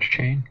the large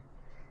chain.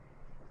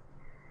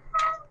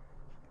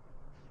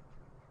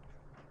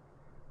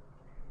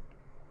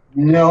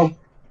 No.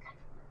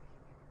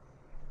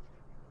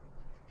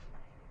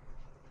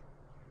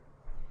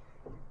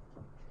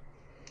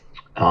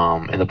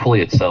 And the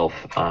pulley itself,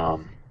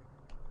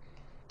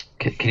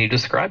 can you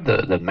describe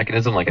the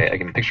mechanism? Like I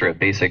can picture a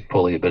basic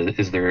pulley, but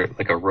is there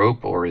like a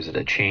rope or is it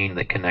a chain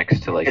that connects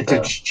to like it's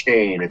a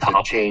chain? It's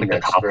a chain, like the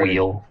that's top spread.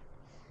 wheel.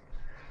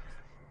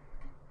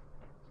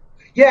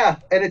 Yeah,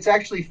 and it's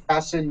actually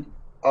fastened.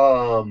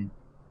 What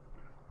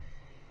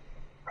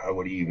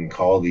do you even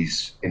call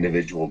these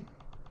individual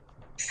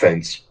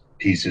fence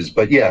pieces?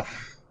 But yeah,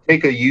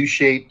 take a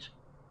U-shaped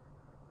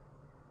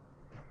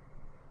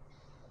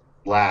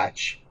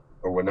latch,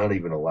 or well, not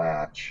even a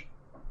latch,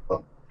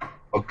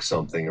 hook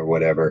something or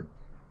whatever,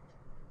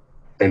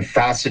 and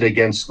fasten it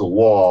against the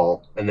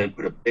wall, and then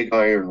put a big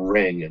iron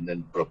ring, and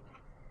then put a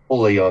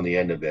pulley on the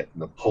end of it.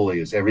 And the pulley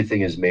is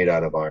everything is made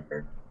out of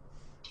iron.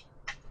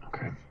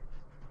 Okay.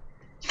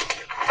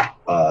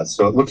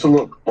 So it looks a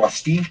little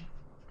rusty.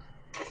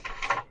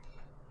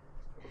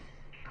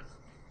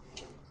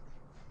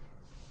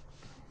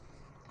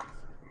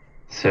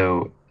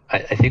 So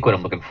I think what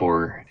I'm looking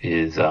for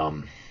is,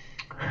 well,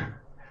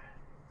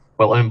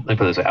 let me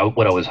put this out.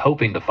 What I was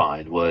hoping to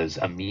find was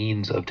a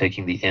means of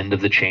taking the end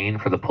of the chain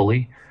for the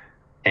pulley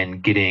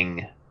and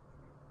getting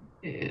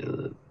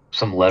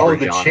some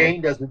leverage on it. Oh, the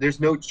chain doesn't. There's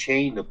no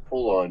chain to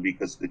pull on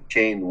because the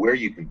chain where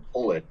you can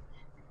pull it,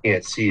 you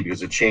can't see because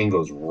the chain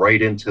goes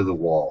right into the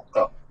wall.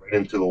 Up, right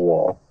into the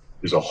wall.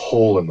 There's a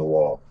hole in the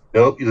wall.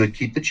 Nope, you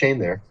keep the chain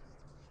there.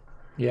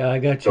 Yeah, I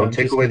got you. Don't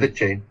take away the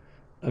chain.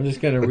 I'm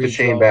just going to put the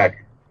chain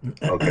back.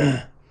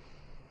 Okay.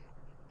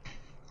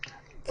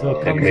 So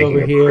it comes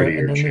over here,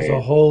 and then there's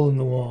a hole in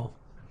the wall.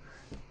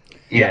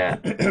 Yeah,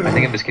 I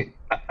think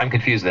I'm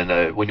confused.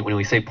 Then when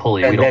we say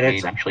pulley, we don't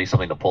mean actually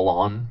something to pull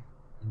on.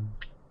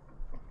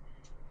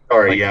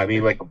 Sorry, yeah, I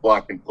mean like a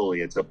block and pulley.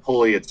 It's a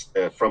pulley. It's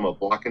from a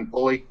block and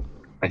pulley.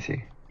 I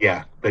see.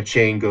 Yeah, the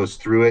chain goes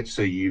through it,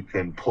 so you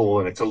can pull,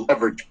 and it's a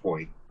leverage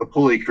point. The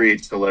pulley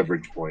creates the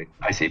leverage point.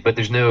 I see, but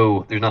there's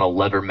not a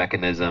lever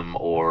mechanism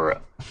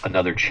or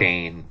another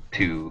chain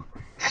to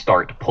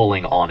start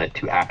pulling on it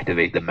to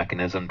activate the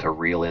mechanism to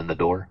reel in the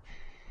door.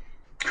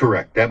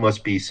 Correct. That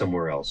must be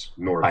somewhere else.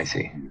 North. I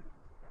see.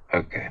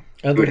 Okay.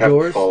 Other you would have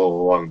doors? to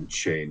follow along the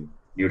chain.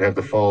 You'd have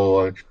to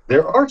follow along.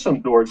 There are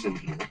some doors in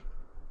here.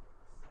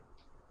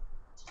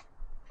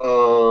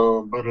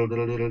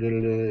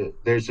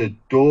 There's a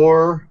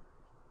door,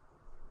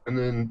 and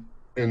then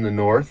in the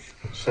north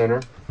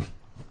center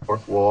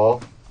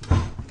wall,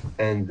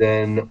 and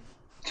then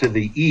to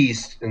the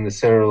east in the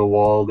center of the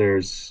wall,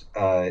 there's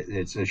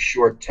it's a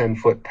short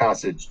 10-foot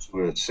passage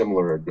to a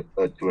similar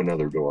to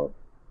another door.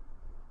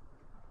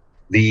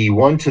 The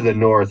one to the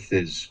north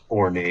is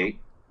ornate.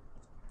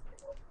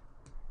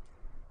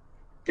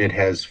 It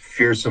has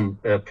fearsome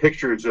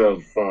pictures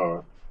of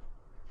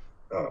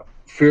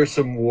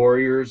fearsome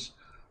warriors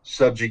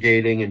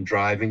subjugating and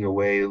driving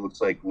away. It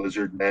looks like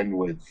lizard men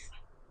with,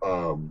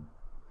 and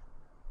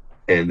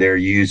they're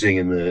using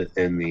in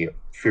the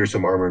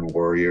fearsome armored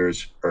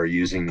warriors are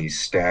using these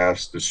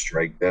staffs to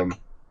strike them,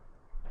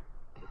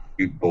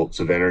 shoot bolts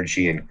of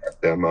energy and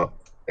cut them up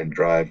and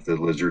drive the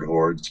lizard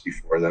hordes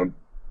before them.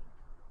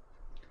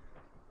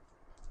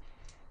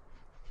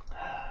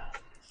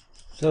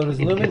 So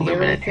does Lumen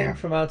hear anything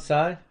from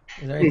outside?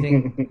 Is there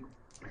anything?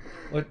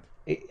 What?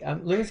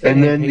 Lumen's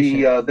getting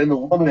impatient. Then the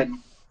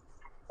woman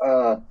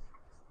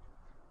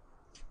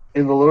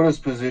in the lotus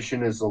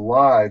position is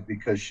alive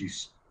because she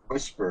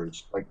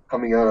whispers, like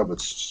coming out of a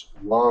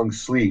long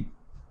sleep.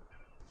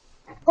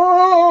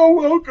 Oh,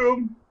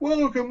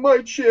 welcome,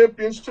 my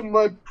champions, to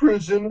my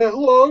prison. At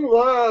long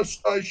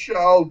last, I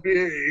shall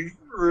be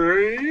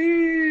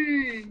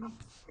free.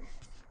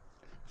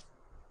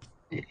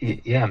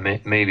 Yeah,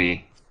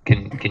 maybe.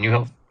 Can you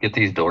help get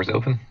these doors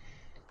open?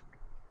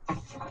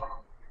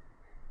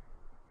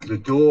 The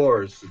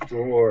doors.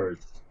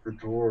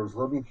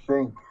 Let me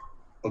think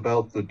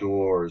about the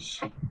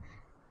doors.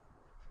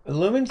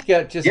 Lumen's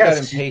got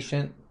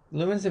impatient.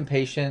 Lumen's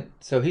impatient,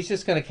 so he's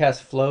just going to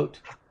cast float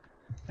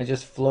and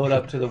just float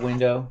up to the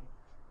window.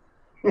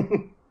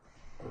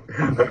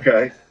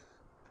 Okay,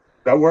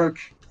 that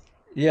works.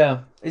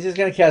 Yeah, he's just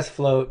going to cast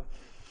float,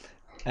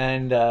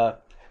 and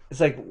it's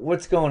like,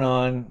 what's going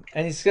on?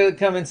 And he's going to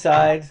come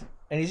inside,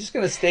 and he's just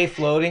going to stay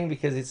floating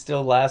because it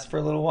still lasts for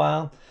a little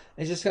while.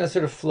 And he's just going to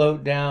sort of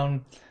float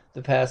down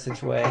the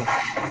passageway,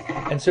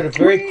 and sort of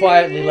very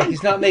quietly, like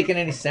he's not making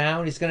any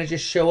sound. He's going to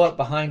just show up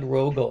behind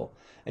Rogel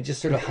and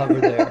just sort of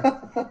hover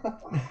there.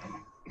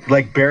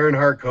 Like Baron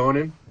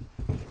Harkonnen?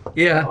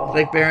 Yeah,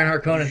 like Baron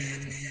Harkonnen.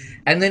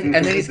 And then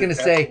he's going to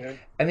say,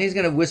 and then he's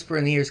going to whisper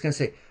in the ear, he's going to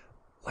say,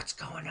 "What's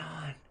going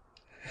on?"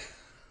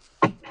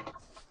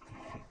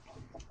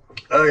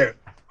 Okay.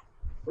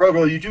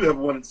 Rogel, you do have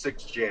 1 in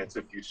 6 chance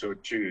if you so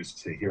choose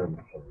to hear him.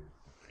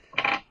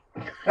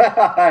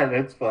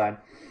 That's fine.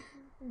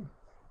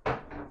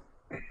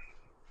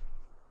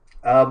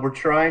 We were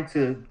trying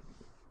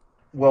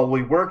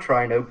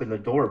to open the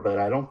door, but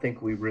I don't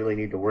think we really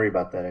need to worry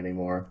about that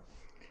anymore.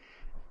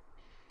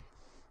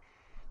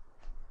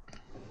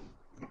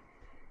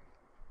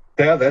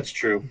 Yeah, that's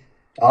true.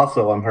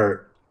 Also, I'm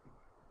hurt.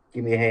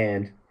 Give me a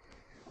hand.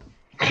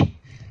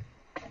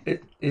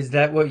 Is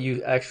that what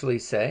you actually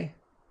say?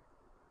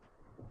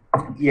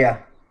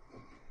 Yeah.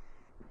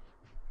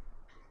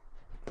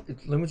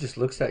 Lumen just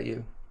looks at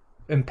you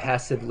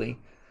impassively,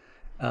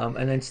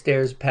 and then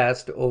stares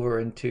past over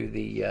into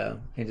the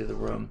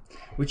room,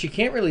 which you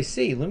can't really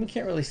see. Lumen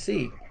can't really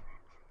see,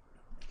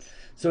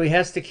 so he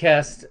has to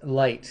cast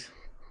light.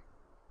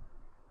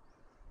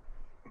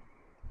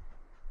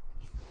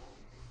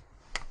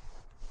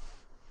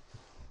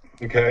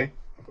 Okay.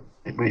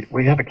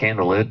 We have a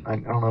candle lit. I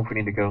don't know if we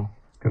need to go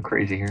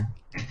crazy here.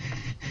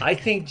 I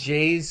think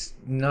Jay's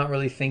not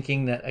really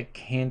thinking that a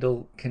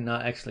candle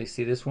cannot actually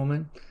see this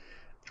woman.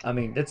 I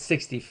mean, that's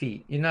 60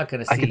 feet. You're not going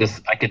to see.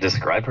 I could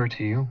describe her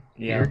to you.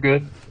 Yeah. You're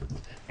good.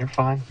 You're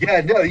fine. Yeah,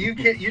 no, you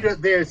can't. You know,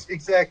 there's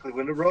exactly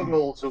when the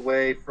Rogel's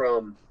away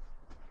from.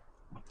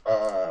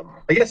 I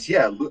guess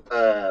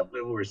what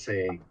we were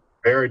saying,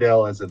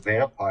 Baradel as a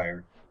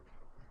vampire.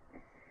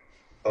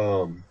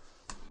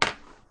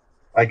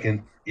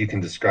 You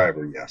can describe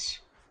her, yes.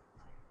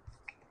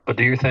 But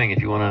do your thing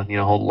if you want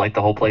to, light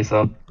the whole place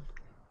up.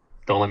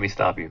 Don't let me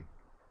stop you.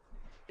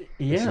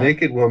 Yeah. This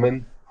naked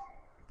woman,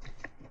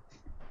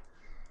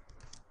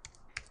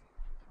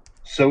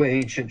 so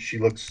ancient she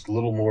looks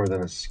little more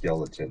than a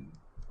skeleton.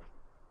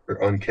 Her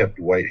unkempt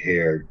white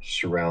hair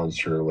surrounds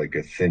her like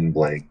a thin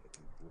blanket,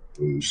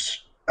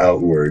 loose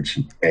outwards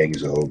and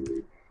hangs over.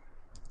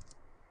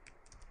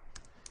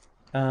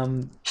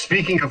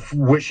 Speaking of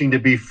wishing to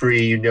be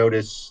free, you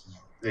notice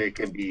it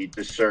can be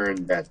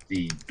discerned that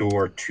the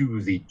door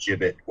to the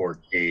gibbet or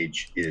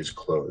cage is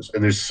closed,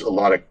 and there's a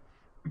lot of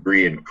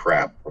debris and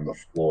crap on the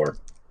floor.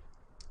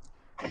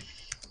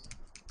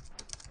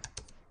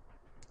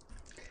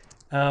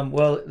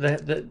 Well,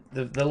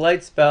 the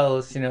light spell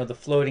is, the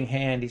floating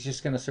hand. He's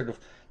just going to sort of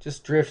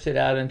just drift it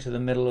out into the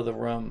middle of the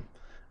room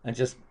and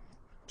just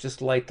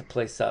light the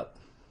place up.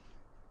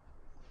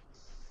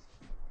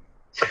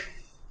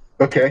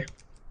 Okay.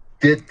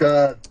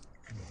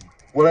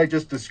 What I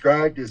just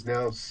described is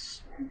now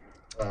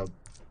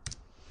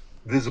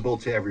visible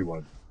to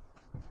everyone.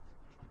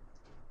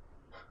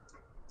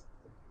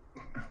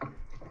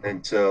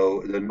 And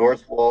so the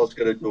north wall's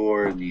got a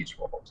door and the east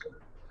wall's got a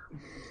door.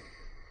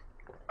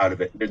 Out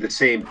of it. They're the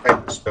same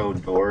type of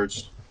stone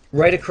doors.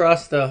 Right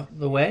across the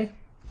way?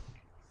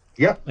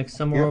 Yep. Like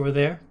somewhere over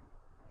there?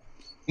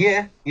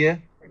 Yeah.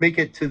 Make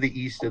it to the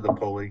east of the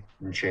pulley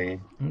and chain.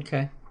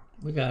 Okay.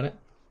 We got it.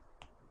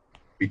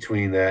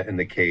 Between that and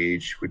the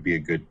cage would be a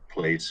good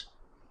place.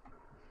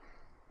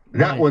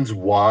 That one's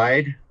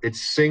wide. It's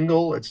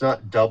single. It's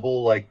not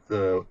double like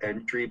the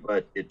entry,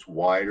 but it's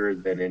wider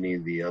than any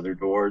of the other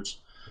doors.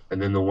 And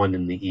then the one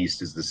in the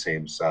east is the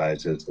same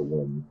size as the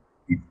one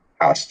you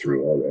passed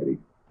through already.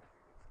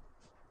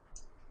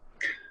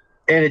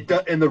 And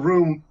the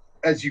room,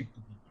 the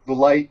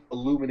light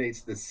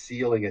illuminates the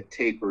ceiling, it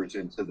tapers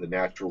into the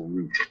natural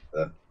roof of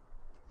the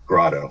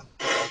grotto.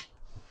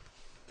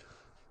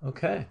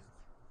 Okay.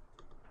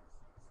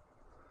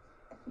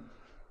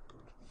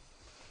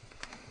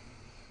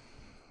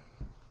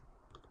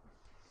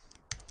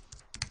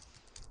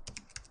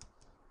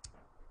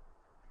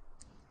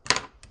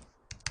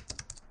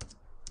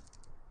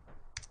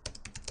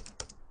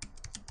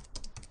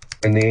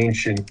 And the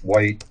ancient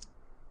white,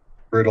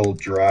 brittle,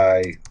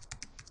 dry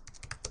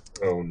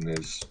throne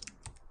is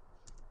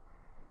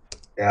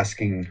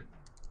asking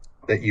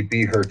that you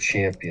be her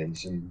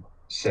champions and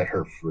set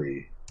her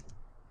free.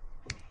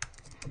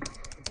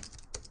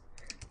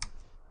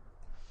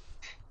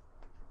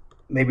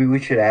 Maybe we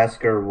should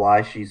ask her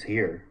why she's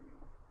here.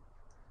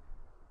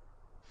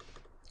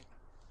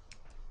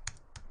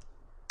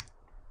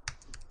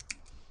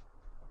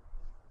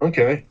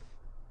 Okay.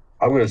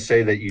 I'm going to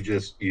say that you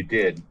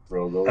did,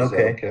 Rolo. Is that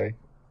Okay. okay?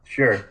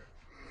 Sure.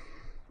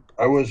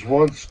 I was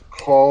once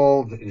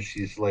called, and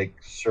she's like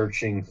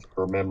searching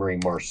for memory,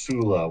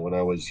 Marsula, when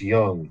I was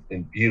young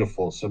and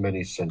beautiful so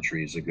many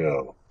centuries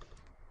ago.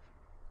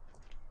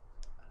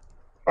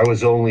 I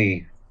was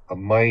only a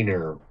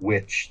minor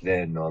witch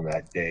then on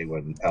that day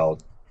when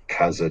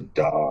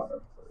Alcazadar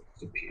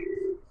first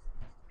appeared.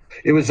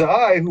 It was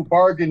I who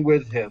bargained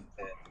with him,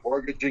 and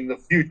mortgaging the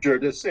future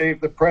to save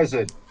the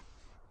present.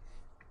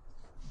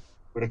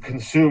 Would have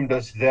consumed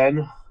us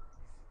then,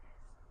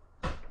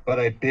 but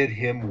I bid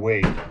him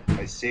wait.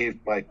 I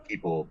saved my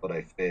people, but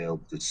I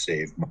failed to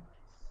save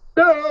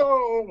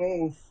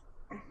myself.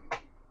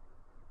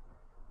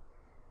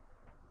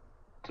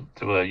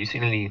 So, you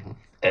seen any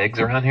eggs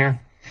around here?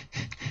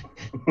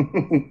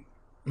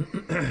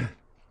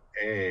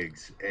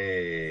 Eggs,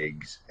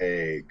 eggs,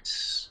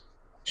 eggs.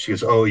 She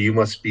goes, oh, you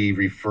must be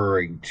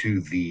referring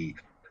to the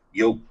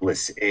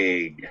yolkless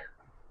egg,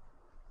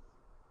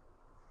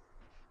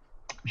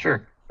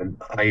 Sure. an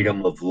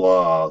item of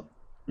law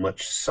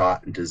much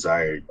sought and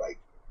desired by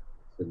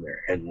in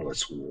their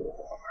endless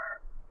war.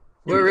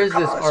 Where to is the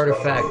this cosmos.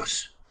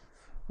 artifact?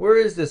 Where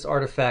is this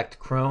artifact,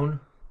 Crone?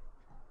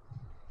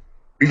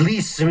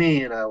 Release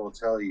me, and I will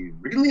tell you.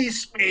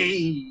 Release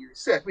me,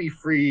 set me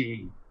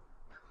free.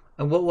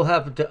 And what will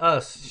happen to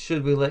us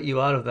should we let you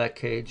out of that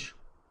cage?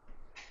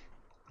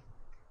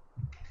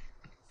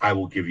 I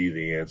will give you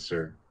the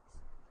answer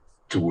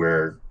to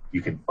where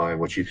you can find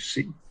what you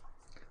see.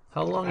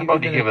 How long How have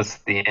about you you been give us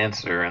the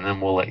answer, and then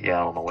we'll let you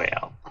out on the way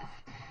out.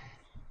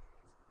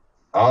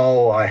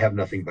 Oh, I have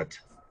nothing but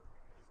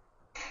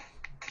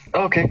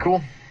Okay,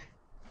 cool.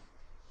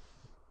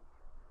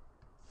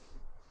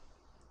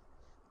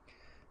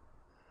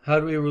 How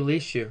do we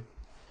release you?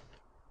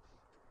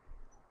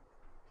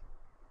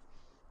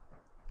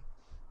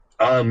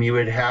 you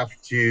would have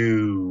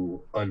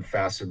to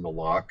unfasten the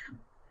lock.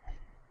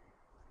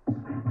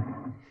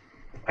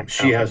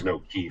 She has no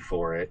key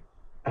for it.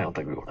 I don't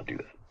think we want to do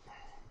that.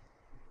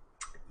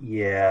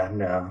 Yeah,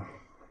 no.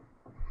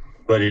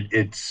 But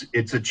it's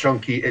a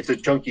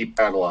chunky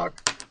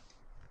padlock.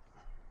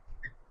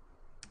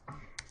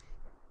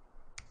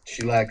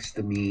 She lacks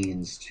the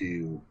means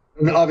to.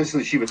 And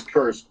obviously, she was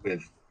cursed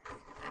with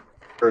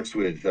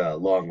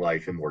long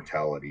life,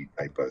 immortality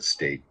type of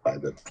state by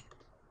the.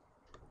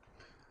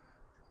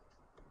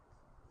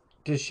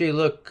 Does she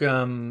look,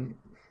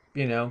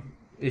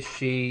 is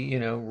she,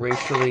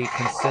 racially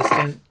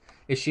consistent?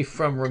 Is she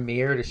from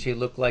Ramir? Does she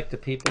look like the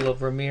people of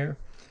Ramir?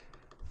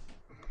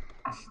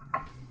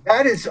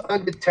 That is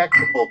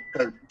undetectable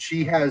because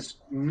she has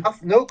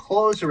no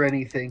clothes or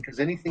anything.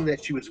 Because anything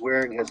that she was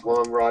wearing has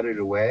long rotted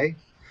away,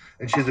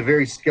 and she has a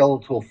very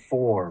skeletal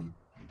form.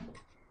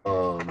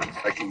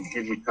 I can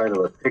give you kind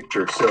of a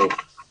picture. So,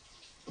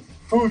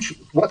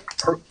 what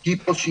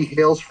people she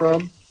hails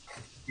from,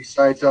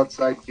 besides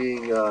outside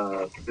being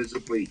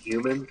visibly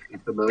human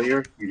and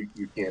familiar, you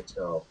can't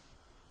tell.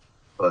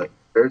 But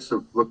there's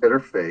a look at her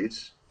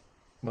face,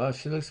 Well,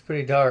 she looks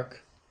pretty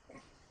dark.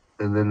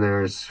 and then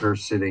there's her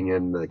sitting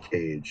in the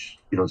cage.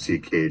 You don't see a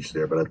cage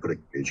there, but I put a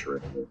cage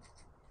around it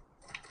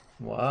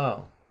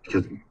Wow.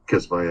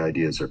 because my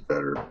ideas are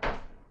better.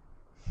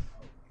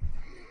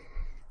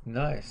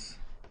 Nice.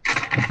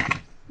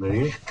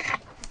 Maybe?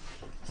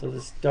 So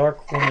this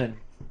dark woman.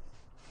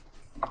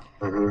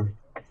 Uh-huh.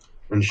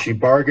 And she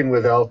bargained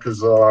with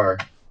Alcazar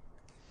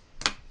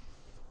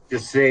to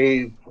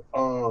save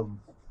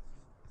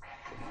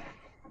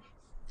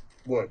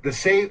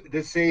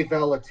to save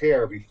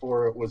Valater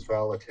before it was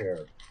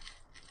Valater.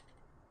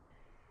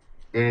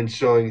 And in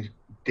so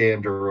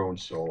damned her own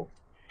soul.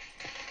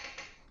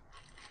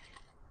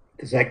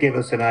 Does that give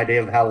us an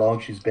idea of how long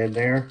she's been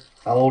there?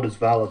 How old is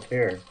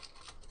Valater?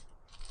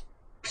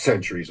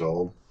 Centuries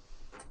old.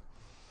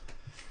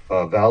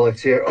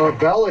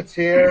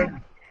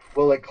 Valater.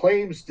 Well, it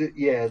claims that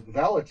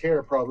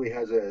Valater probably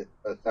has a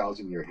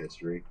 1,000-year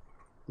history.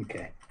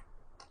 Okay.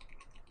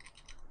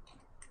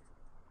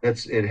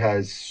 That's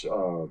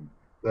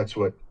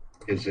what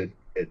is it?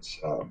 It's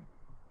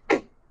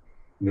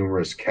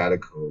numerous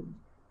catacombs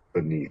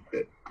beneath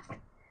it.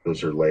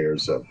 Those are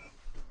layers of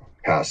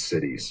past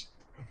cities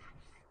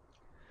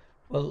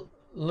Well,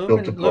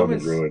 built upon the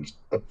Lumen's, ruins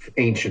of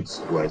ancient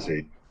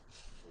civilization.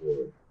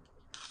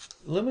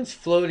 Lumen's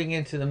floating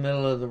into the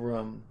middle of the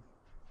room.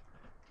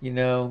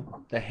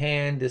 The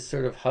hand is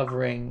sort of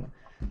hovering,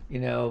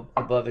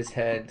 above his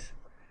head,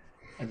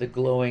 and the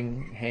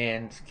glowing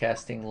hand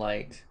casting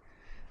light.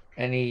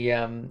 And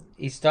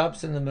he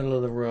stops in the middle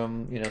of the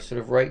room, sort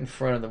of right in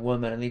front of the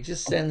woman, and he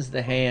just sends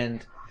the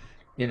hand,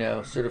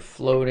 sort of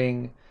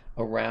floating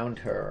around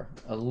her,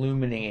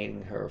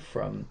 illuminating her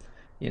from,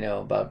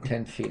 about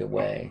 10 feet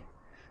away,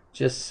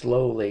 just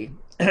slowly.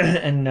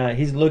 And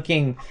he's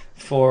looking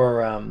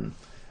for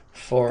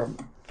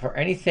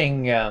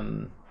anything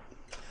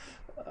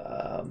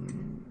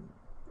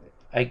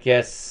I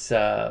guess,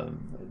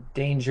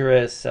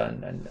 dangerous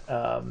and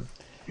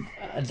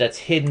that's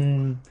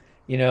hidden?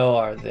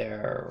 Are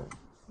there,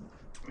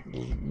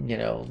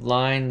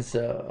 lines?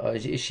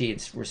 Is she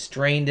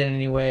restrained in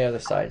any way? Other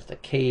sides the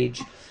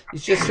cage?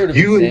 He's just sort of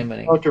You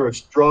examining. encounter a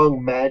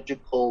strong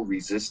magical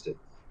resistance,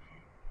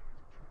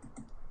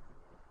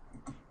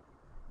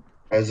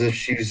 as if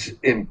she's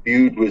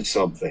imbued with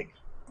something.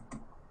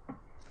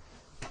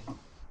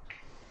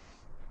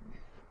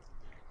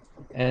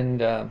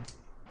 And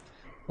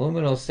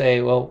Lumen will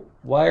say, "Well,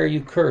 why are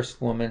you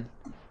cursed, woman?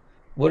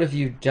 What have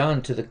you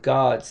done to the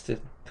gods to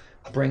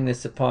bring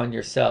this upon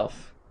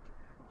yourself?"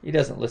 He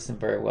doesn't listen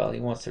very well.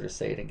 He wants her to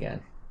say it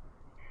again.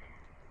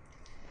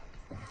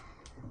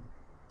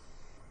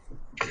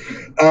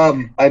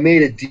 I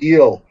made a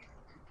deal.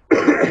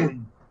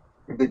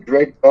 The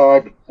dread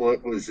god,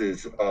 what was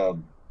his?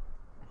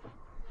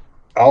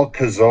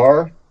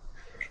 Alcazar?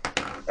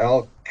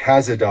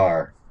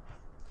 Alcazadar.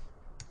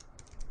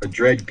 A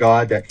dread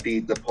god that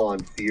feeds upon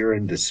fear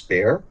and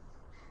despair.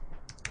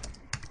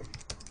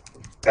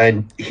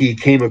 And he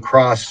came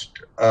across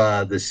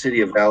the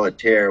city of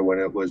Valater when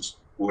it was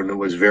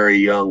very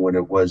young, when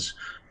it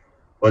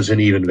wasn't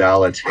even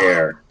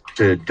Valater,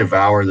 to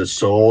devour the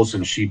souls,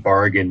 and she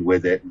bargained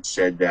with it and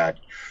said that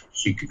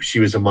she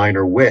was a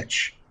minor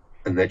witch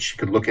and that she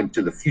could look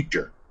into the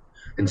future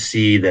and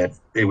see that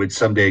it would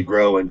someday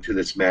grow into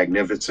this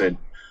magnificent,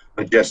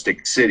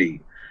 majestic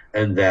city,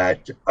 and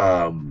that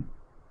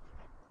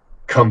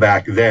come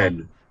back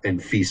then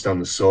and feast on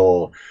the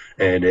soul.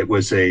 And it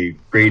was a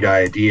great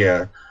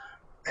idea,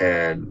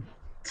 and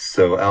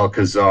so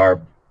Alcazar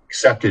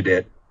accepted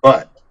it,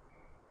 but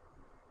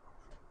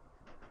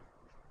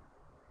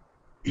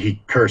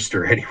he cursed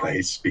her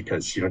anyways,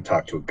 because you don't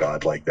talk to a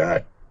god like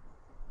that.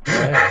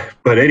 Right.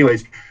 But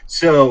anyways,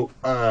 so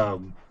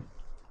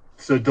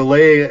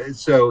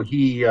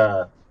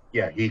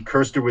he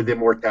cursed her with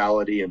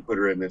immortality and put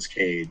her in this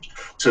cage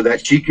so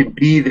that she can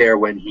be there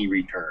when he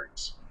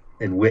returns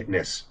and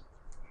witness,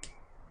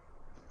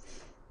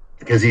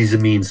 because he's a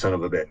mean son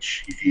of a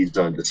bitch. He feeds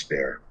on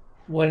despair.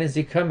 When is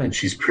he coming? And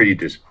she's pretty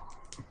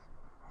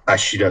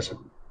she doesn't.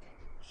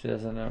 She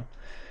doesn't know.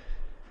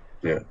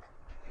 Yeah.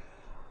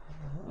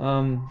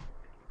 Well,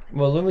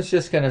 Luma's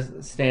just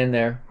gonna stand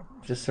there,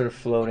 just sort of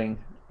floating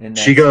in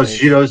that She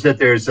space. knows that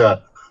there's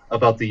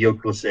about the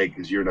yolkless egg,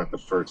 because you're not the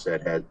first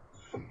that had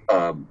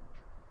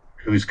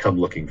who's come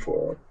looking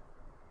for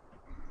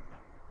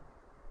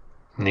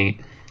her.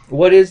 Neat.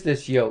 What is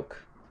this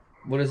yolk?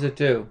 What does it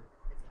do?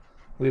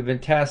 We've been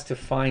tasked to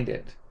find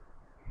it,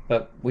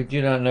 but we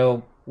do not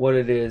know what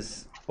it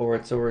is or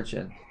its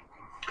origin.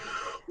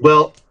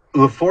 Well,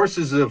 the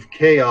forces of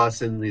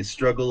chaos and the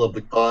struggle of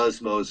the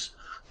cosmos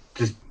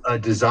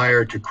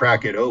desire to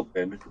crack it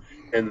open,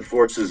 and the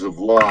forces of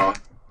law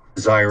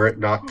desire it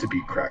not to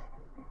be cracked.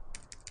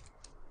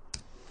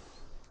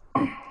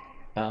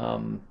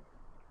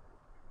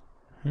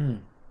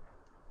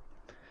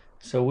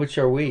 So which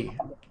are we?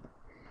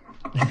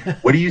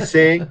 What are you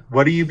saying?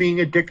 What are you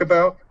being a dick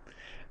about?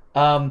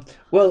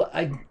 Well,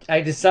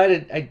 I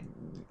decided,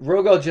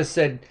 Rogal just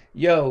said,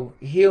 "Yo,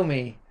 heal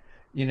me,"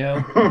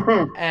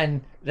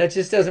 and that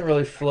just doesn't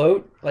really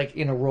float, like,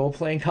 in a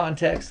role-playing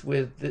context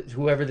with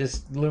whoever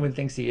this Lumen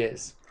thinks he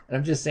is. And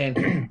I'm just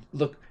saying,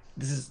 look,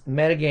 this is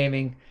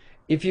metagaming.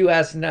 If you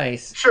ask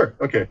nice, Sure,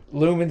 okay.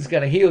 Lumen's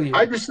gonna heal you.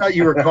 I just thought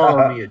you were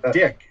calling me a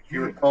dick. If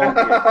you were calling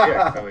me a dick,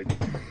 I would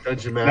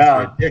Dungeon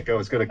Master a dick. I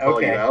was going to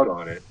call you out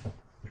on it.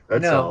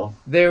 That's all.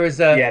 There was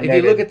if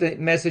you look at the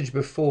message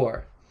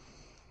before.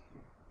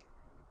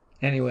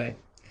 Anyway,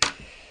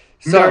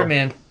 sorry,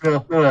 man.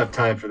 No, I don't have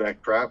time for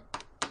that crap.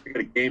 I got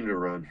a game to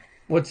run.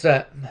 What's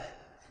that?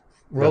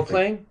 Role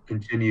playing?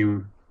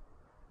 Continue.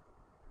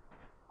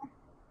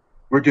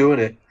 We're doing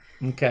it.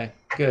 Okay,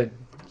 good.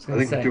 I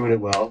think we're doing it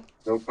well.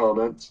 No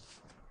comments.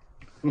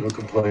 No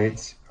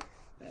complaints.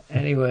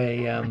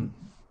 Anyway,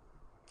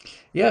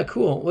 yeah,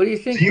 cool. What do you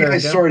think? So you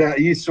guys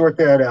sort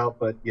that out,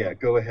 but yeah,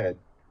 go ahead.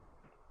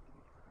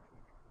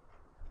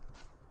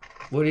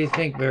 What do you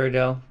think,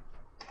 Veridel?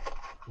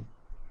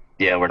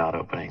 Yeah, we're not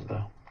opening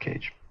the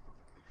cage.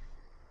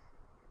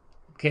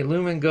 Okay,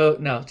 Lumen, go.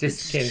 No,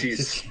 just kidding. She's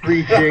Just,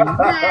 screeching.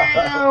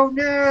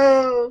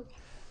 No.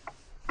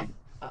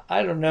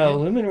 I don't know.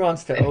 Lumen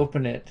wants to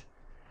open it.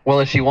 Well,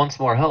 if she wants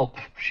more help,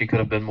 she could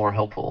have been more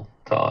helpful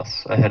to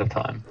us ahead of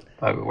time.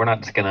 We're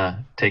not just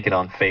gonna take it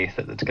on faith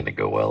that it's gonna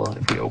go well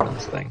if we open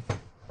this thing.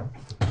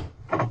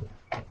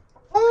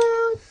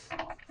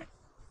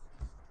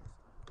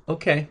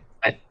 Okay.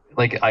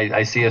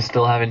 I see us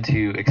still having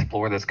to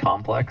explore this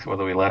complex,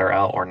 whether we let her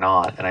out or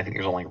not, and I think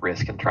there's only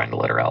risk in trying to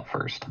let her out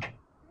first.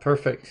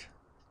 Perfect.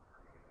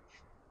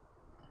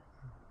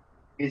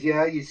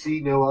 Yeah, you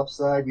see no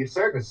upside. You're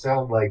starting to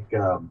sound like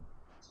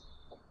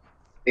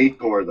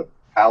Aethor the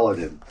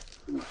Paladin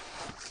who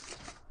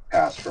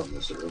passed from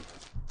this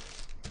earth.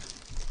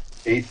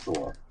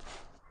 Aethor.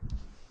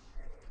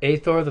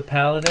 Aethor the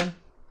Paladin?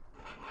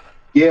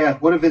 Yeah,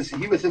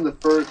 he was in the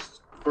first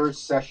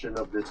session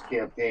of this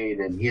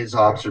campaign, and his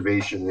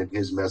observation and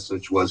his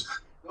message was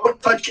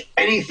Don't touch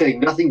anything.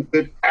 Nothing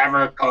good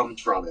ever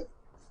comes from it.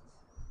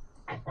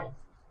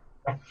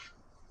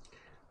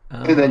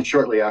 And then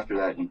shortly after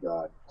that, he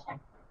died.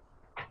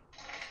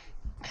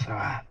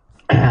 So,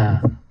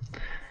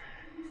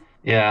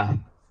 yeah,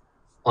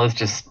 let's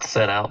just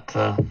set out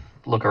to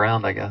look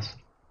around, I guess.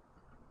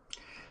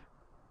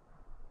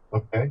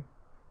 Okay.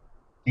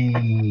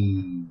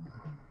 The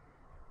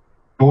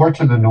door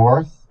to the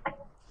north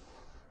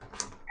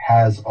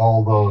has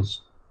all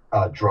those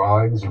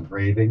drawings,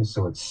 engravings,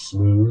 so it's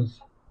smooth.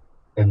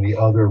 And the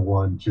other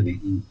one to the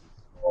east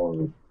is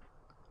all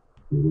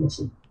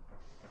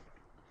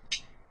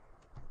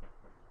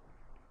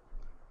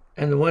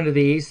And the one to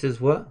the east is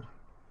what?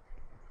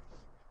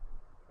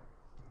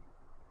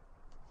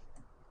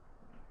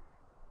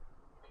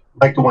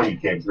 like the one you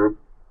came through.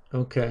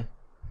 Okay.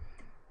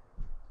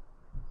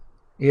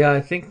 Yeah,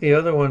 I think the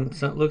other one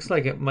looks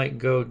like it might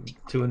go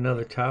to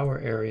another tower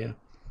area.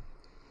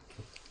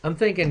 I'm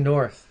thinking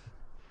north.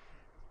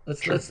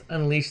 Let's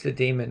unleash the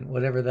demon,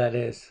 whatever that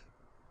is.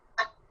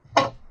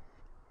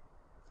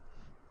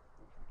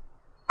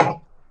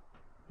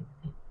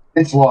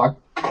 It's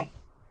locked.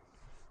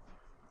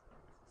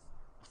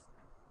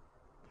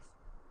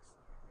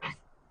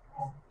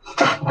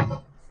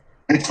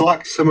 It's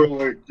locked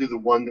similar to the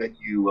one that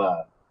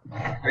you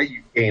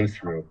came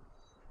through.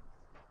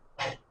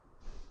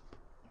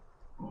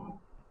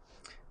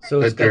 So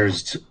it's But got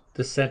there's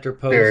the center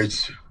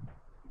post.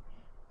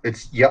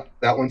 yep,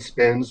 that one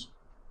spins.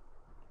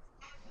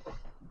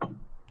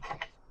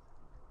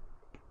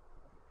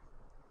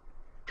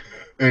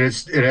 And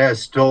it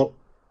has still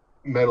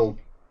metal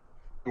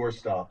door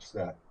stops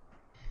that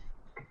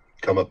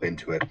come up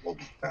into it will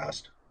be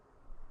fast.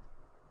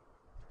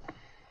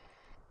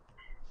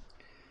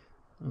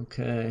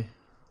 Okay.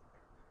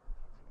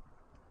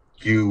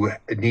 You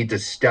need to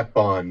step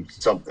on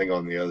something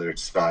on the other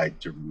side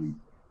to remove.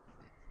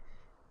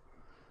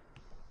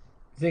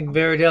 You think,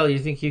 Veridel, you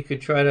think you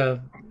could try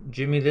to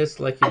jimmy this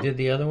like you did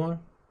the other one?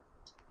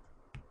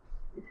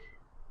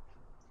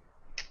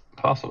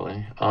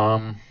 Possibly.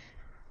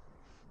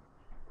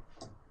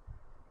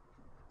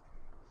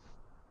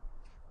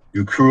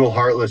 You cruel,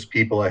 heartless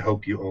people, I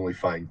hope you only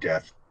find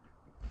death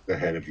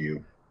ahead of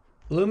you.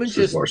 Lumen This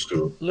is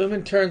Barstool.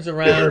 Lumen turns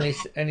around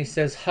and he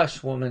says,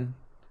 "Hush, woman.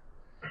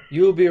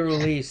 You will be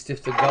released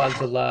if the gods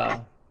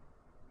allow.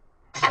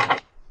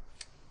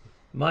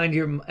 Bide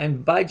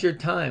your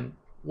time.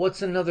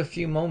 What's another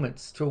few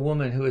moments to a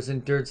woman who has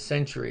endured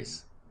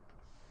centuries?"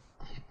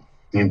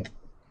 You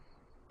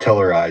tell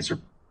her eyes,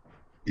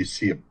 you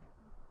see a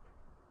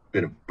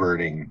bit of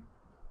burning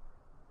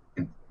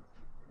in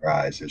her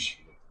eyes as she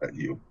looks at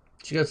you.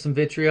 She got some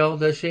vitriol,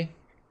 does she?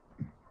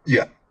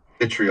 Yeah,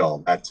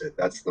 vitriol. That's it.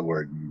 That's the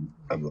word.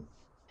 Do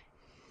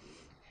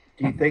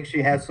you think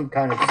she has some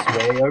kind of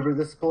sway over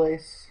this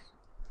place?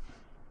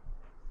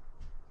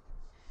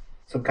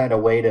 Some kind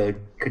of way to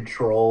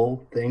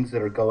control things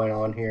that are going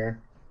on here?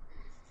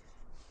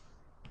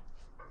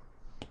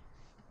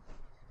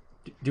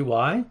 Do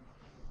I?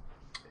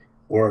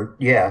 Or,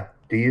 yeah,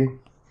 do you?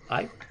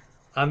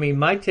 I mean,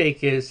 my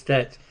take is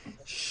that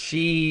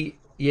she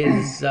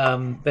is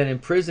been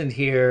imprisoned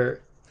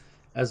here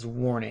as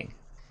warning,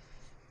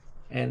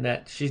 and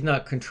that she's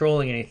not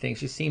controlling anything.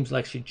 She seems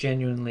like she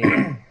genuinely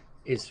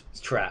is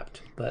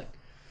trapped. But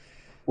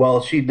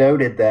Well, she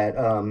noted that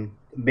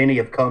many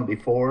have come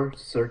before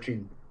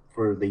searching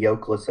for the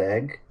yolkless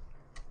egg,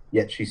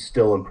 yet she's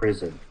still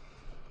imprisoned.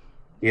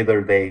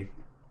 Either they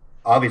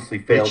obviously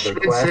failed She their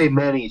didn't quest. say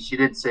many. She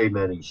didn't say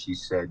many. She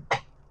said,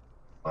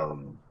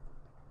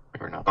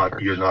 You're not the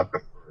first. you're not the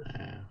first.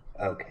 Yeah.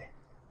 Okay.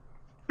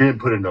 She didn't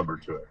put a number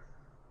to it.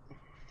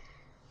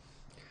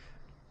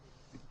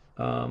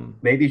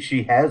 Maybe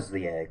she has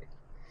the egg.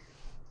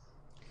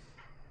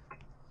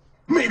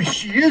 Maybe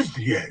she is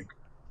the egg.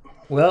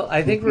 well,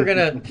 I think we're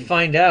gonna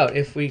find out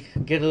if we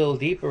get a little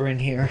deeper in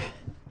here.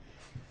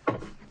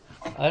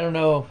 I don't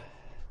know.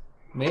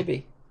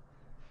 Maybe.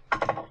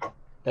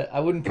 I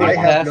wouldn't put I it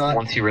have past. not-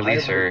 Once you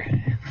release her,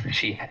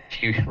 she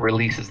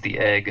releases the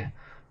egg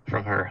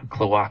from her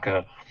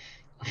cloaca.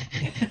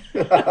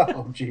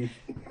 Oh, gee.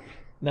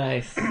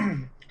 Nice.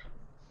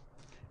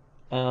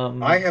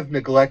 I have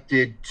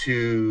neglected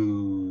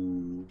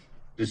to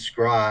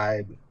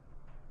describe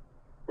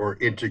or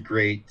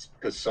integrate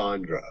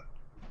Cassandra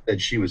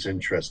that she was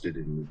interested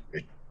in.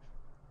 Do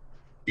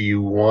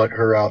you want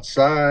her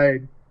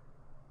outside?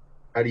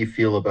 How do you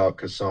feel about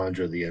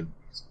Cassandra?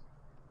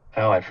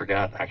 Oh, I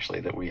forgot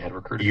actually that we had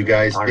recruited. You her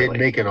guys entirely. did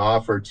make an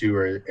offer to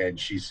her, and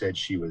she said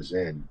she was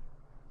in.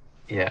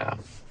 Yeah.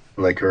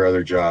 Like her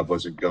other job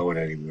wasn't going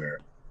anywhere.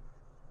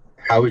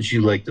 How would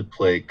you like to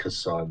play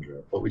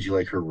Cassandra? What would you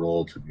like her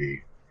role to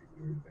be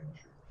in your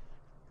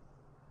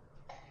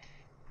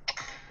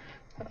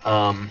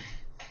adventure?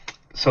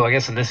 So I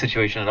guess in this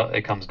situation,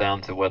 it comes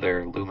down to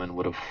whether Lumen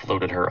would have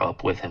floated her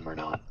up with him or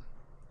not.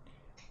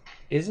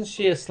 Isn't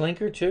she a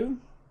slinker too?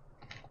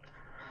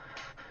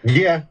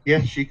 Yeah,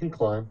 she can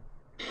climb.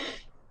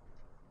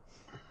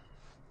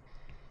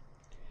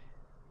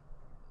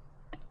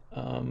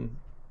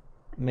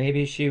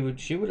 maybe she would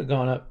have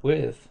gone up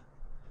with.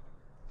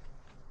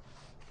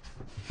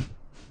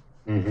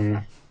 Mm-hmm.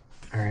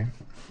 All right.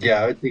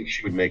 Yeah, I think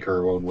she would make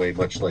her own way,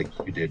 much like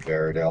you did,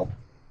 Varadel.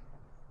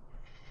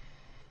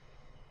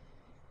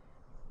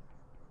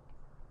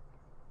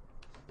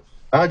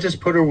 I'll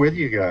just put her with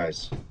you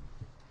guys.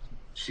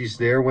 She's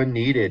there when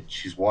needed.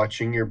 She's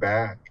watching your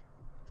back.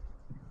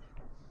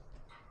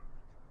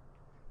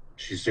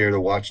 She's there to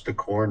watch the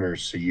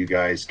corners so you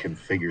guys can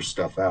figure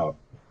stuff out.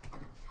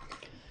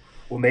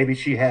 Well, maybe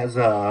she has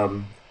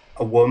a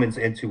woman's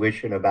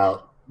intuition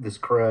about this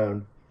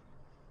crone.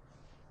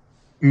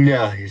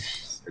 No,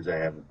 as I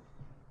haven't.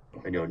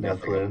 I know No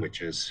nothing clue. of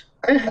witches.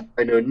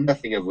 I know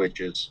nothing of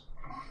witches.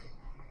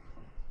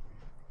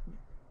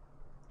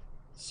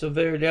 So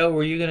Veridel,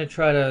 were you gonna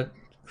try to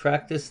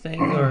crack this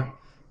thing, or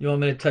you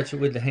want me to touch it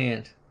with the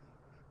hand?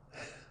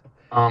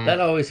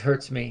 That always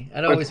hurts me.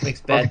 That always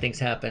makes bad things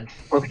happen.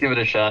 Let's give it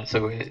a shot.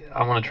 So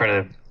I want to try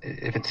to.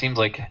 If it seems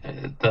like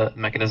the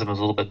mechanism is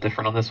a little bit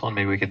different on this one,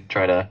 maybe we could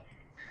try to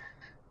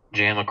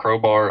jam a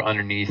crowbar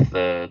underneath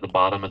the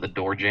bottom of the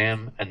door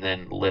jamb, and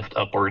then lift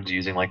upwards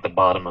using like the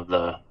bottom of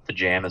the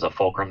jamb as a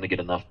fulcrum to get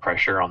enough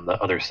pressure on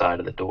the other side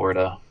of the door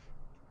to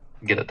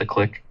get it to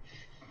click.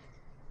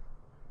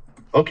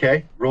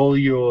 Okay, roll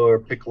your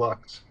pick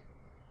locks.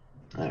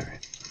 All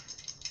right.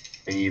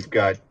 And you've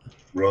got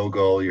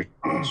Rogol, you're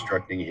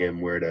instructing him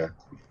where to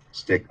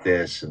stick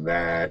this and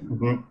that, and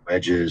Mhm.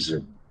 wedges,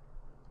 and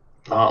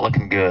Not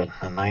looking good.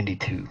 A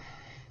 92.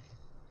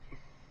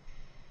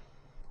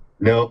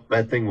 no,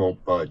 that thing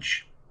won't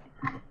budge.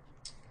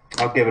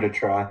 I'll give it a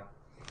try.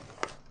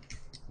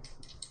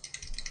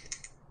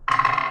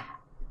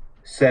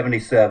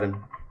 77.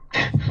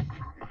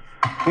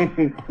 All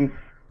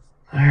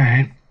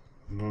right.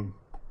 Mhm.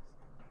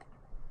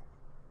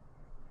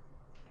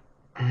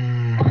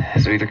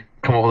 So either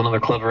come up with another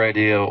clever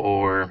idea,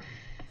 or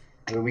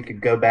Well, we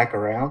could go back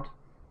around.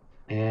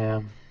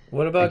 yeah.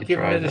 What about could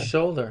giving try it a that.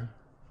 shoulder?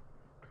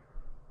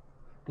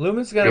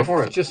 Lumen's Go gonna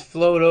for it. just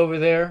float over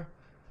there.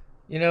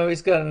 You know,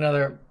 he's got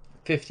another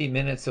 50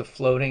 minutes of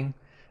floating.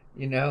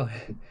 You know,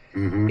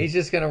 Mhm. he's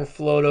just gonna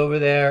float over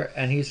there,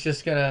 and he's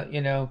just gonna,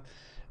 you know,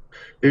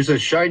 There's a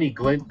shiny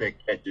glint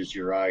that catches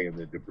your eye in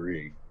the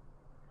debris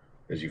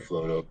as you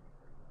float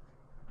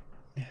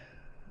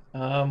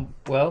up.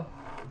 well,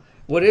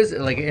 what is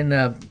it like in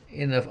the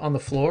on the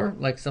floor,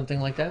 like something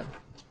like that?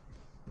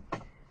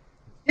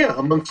 Yeah,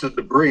 amongst the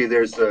debris,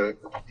 there's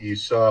you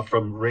saw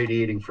from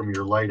radiating from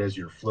your light as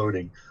you're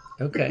floating,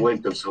 the Okay.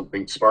 glint of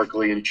something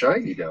sparkly and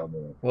shiny down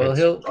there. Well, It's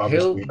he'll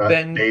obviously not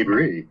bend.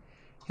 debris.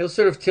 He'll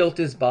sort of tilt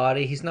his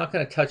body. He's not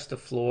going to touch the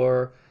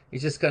floor.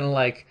 He's just going to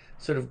like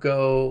sort of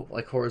go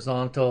like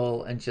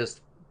horizontal and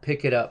just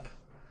pick it up.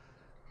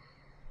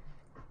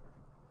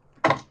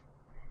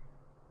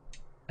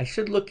 I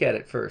should look at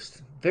it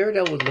first.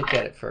 Veridel would look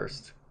at it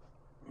first.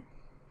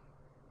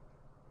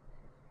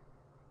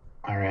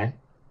 All right.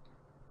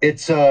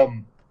 It's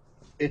an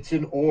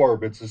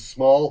orb. It's a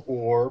small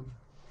orb,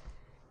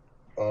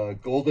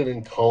 golden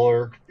in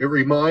color. It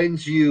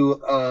reminds you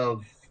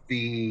of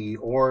the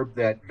orb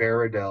that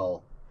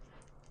Varadel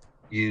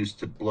used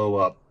to blow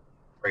up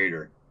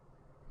Raider.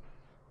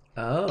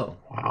 Oh,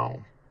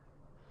 Wow.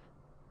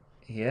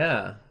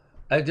 yeah.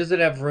 Does it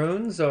have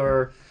runes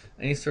or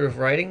any sort of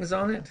writings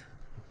on it?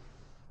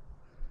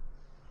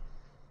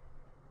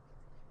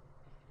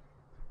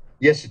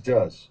 Yes, it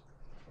does.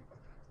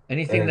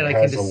 Anything And that it I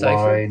can has a decipher?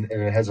 line,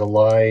 and it has a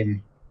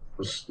line,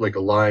 like a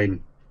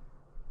line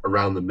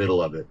around the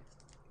middle of it.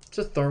 It's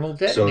a thermal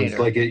So detonator. it's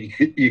like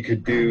you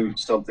could do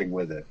something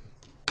with it.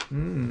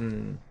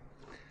 Hmm.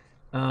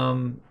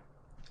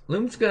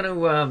 Loom's going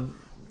to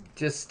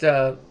just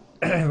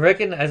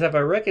recognize, if I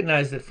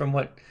recognize it from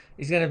what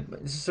he's going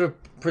to sort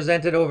of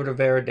present it over to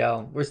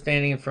Veridel. We're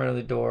standing in front of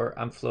the door.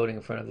 I'm floating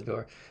in front of the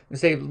door. And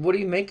say, what do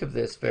you make of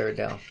this,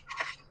 Veridel?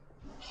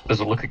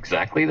 Does it look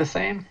exactly the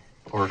same,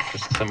 or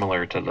just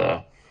similar to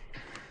the?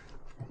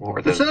 Or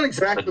It's not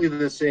exactly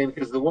the same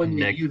because the one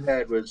Nick. you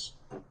had was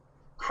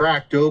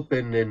cracked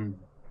open in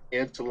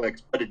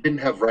Antilex, but it didn't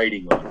have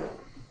writing on it.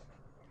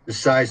 The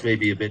size may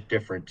be a bit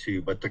different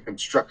too, but the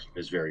construction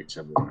is very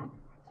similar.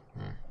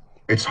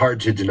 It's hard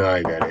to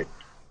deny that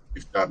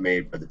it's not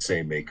made by the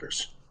same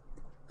makers.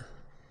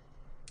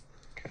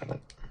 Got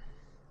it.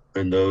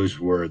 And those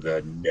were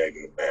the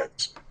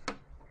Negomans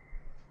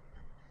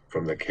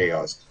from the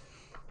Chaos.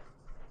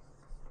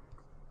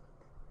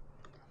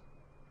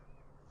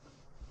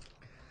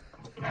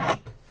 Are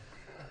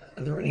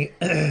there any?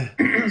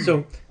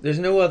 So there's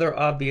no other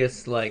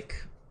obvious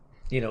like,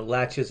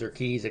 latches or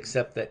keys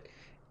except that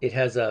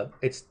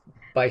it's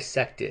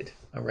bisected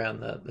around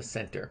the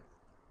center.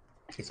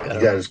 It's got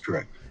That is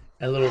correct.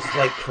 a little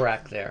slight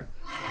crack there.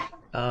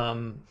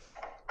 Well,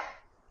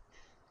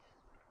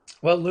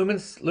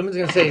 Lumen's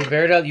gonna say,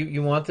 Veridel,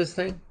 you want this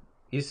thing?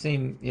 You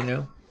seem,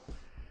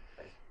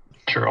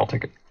 Sure, I'll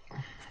take it.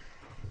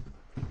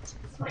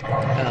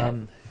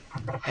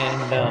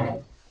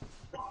 and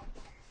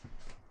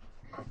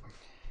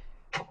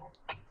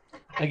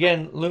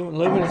again,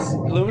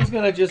 Lumen's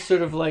gonna just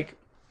sort of like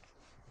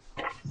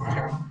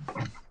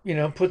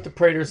put the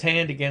praetor's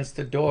hand against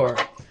the door,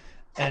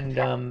 and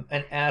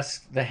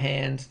ask the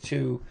hand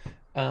to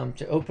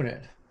open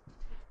it.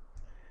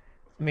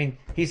 I mean,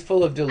 he's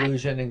full of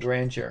delusion and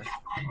grandeur.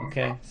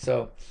 Okay,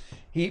 so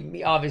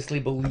he obviously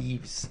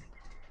believes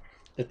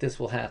that this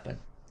will happen.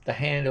 The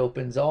hand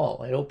opens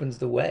all. It opens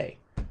the way.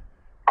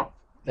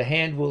 The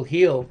hand will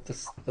heal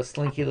the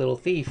slinky little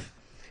thief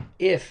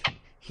if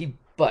he,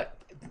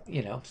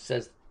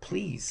 says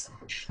please.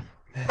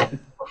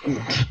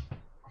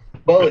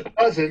 Well, it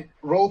doesn't.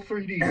 Roll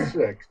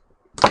 3d6.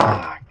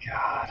 Oh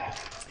God.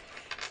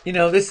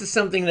 This is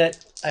something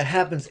that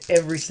happens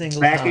every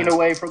single Backing time.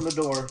 away from the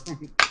door.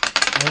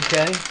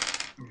 Okay.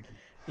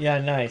 Yeah,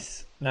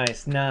 nice.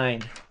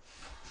 9.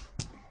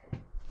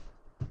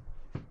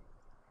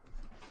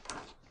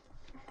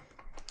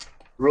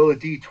 Roll a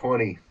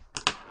d20.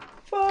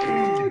 Fuck.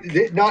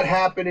 It not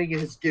happening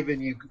has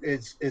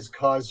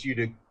caused you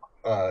to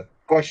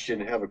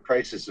question and have a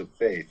crisis of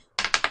faith.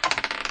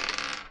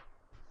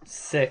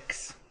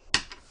 6.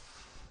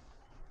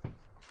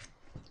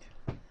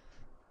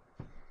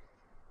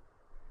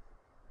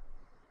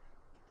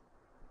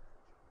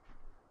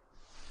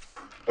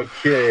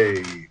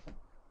 Okay.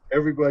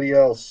 Everybody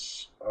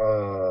else,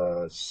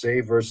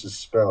 save versus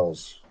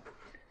spells.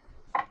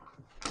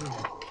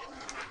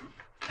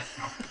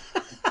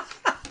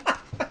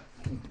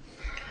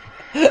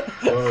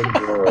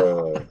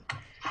 And,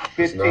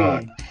 15.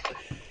 not. Is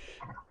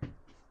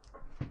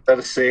that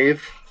a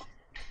save?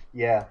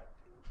 Yeah.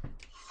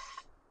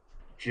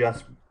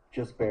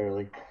 Just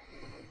barely.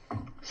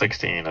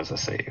 16 as a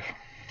save.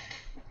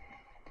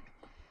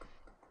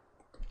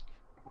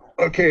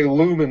 Okay,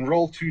 Lumen,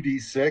 roll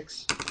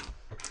 2d6.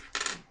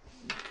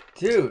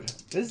 Dude,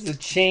 this is a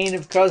chain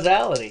of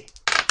causality.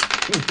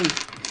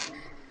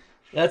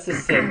 That's a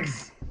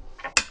 6.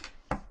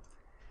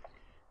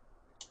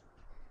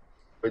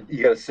 But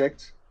you got a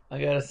 6? I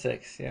got a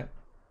 6, yeah.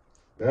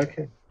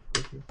 Okay.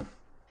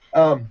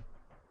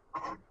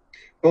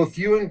 Both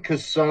you and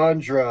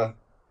Cassandra,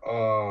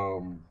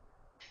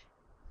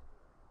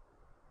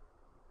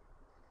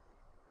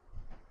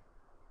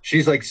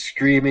 she's like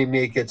screaming,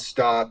 make it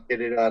stop,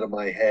 get it out of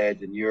my head,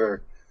 and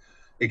you're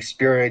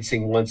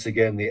experiencing once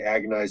again the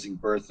agonizing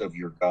birth of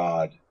your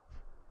god.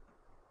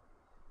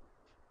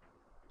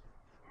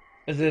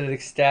 Is it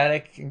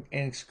ecstatic and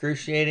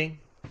excruciating?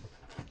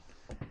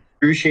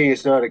 Excruciating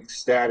is not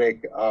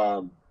ecstatic.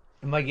 Am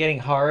I getting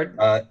hard?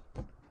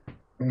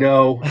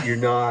 No, you're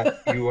not.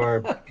 You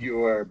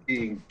are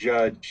being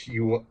judged.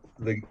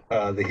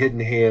 The hidden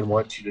hand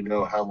wants you to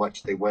know how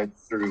much they went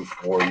through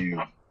for you,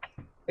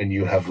 and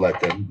you have let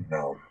them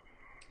know.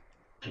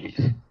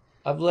 Jeez.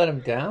 I've let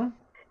him down?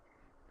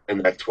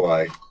 And that's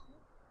why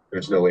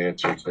there's no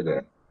answer to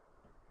that.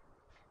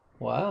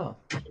 Wow.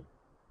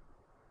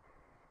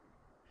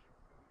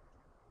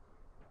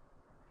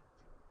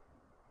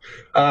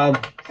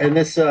 And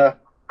this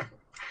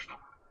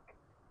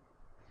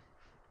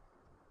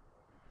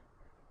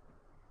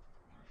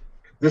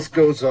this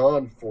goes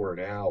on for an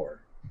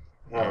hour.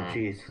 Oh,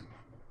 jeez.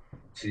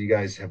 So you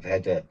guys have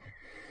had to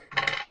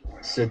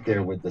sit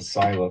there with the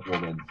silent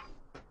woman,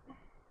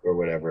 or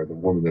whatever, the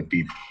woman that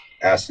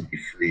asked to be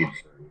freed.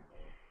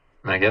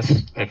 And I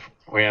guess if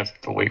we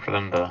have to wait for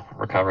them to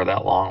recover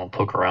that long, we'll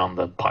poke around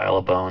the pile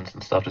of bones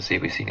and stuff to see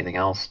if we see anything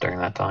else during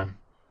that time.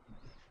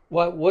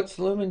 What's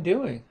Lumen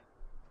doing?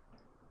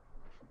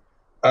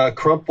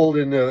 Crumpled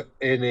in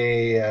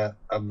a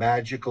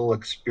magical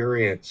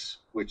experience,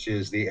 which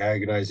is the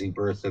agonizing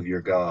birth of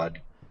your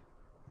god.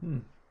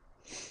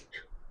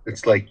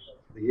 It's like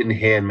the hidden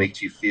hand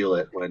makes you feel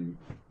it when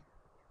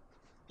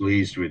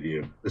pleased with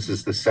you. This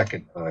is the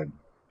second time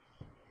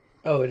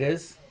Oh, it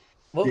is?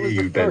 What was the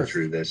you've been first?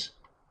 through this.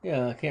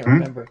 Yeah, I can't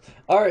remember.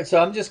 All right,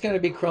 so I'm just going to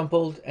be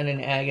crumpled and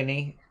in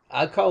agony.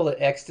 I call it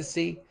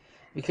ecstasy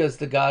because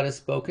the god has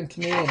spoken to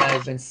me and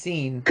I've been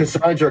seen.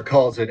 Cassandra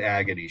calls it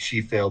agony.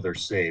 She failed her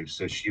save,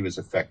 so she was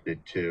affected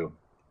too.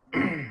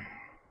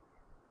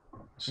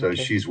 So Okay.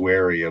 she's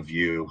wary of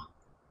you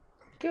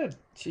Good.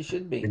 She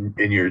should be.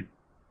 in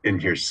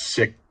your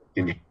sick,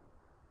 in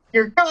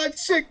your God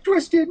sick,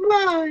 twisted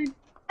mind.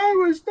 I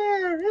was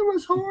there. It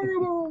was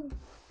horrible.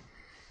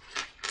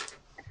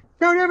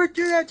 Don't ever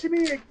do that to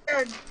me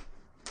again.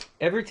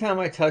 Every time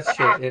I touch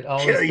shit, it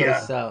always kill ya.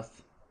 goes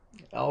south.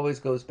 It always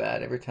goes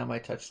bad every time I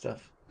touch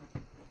stuff.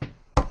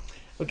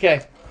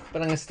 Okay,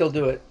 but I'm going to still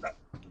do it.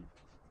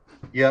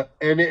 Yeah,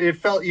 and it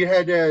felt you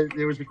had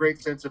there was a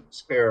great sense of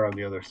despair on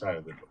the other side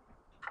of the door.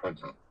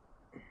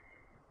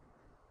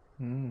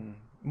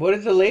 What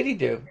did the lady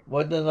do?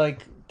 What did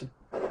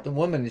the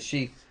woman, is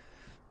she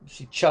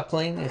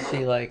chuckling? Is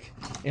she like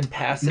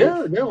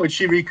impassive? No. When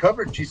she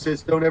recovered, she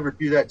says, "Don't ever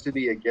do that to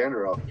me again,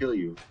 or I'll kill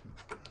you."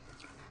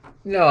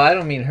 No, I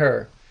don't mean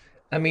her.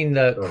 I mean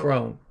the Oh.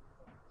 crone.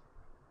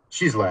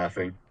 She's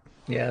laughing.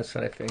 Yeah, that's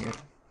what I figured.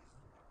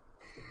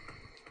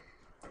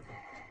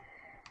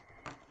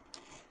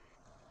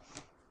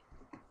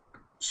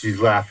 She's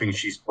laughing.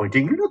 She's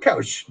pointing. Look how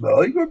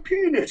small your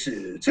penis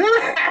is.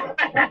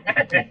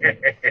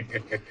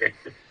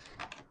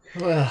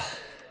 Well,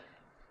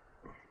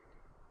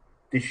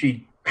 Did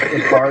she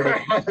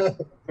impart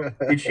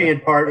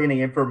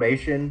any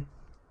information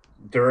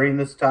during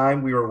this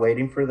time we were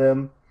waiting for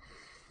them?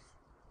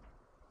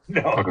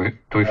 No. Or do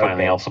we find anything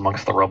Okay. else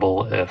amongst the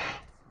rubble if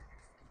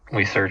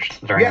we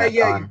searched during that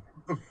time?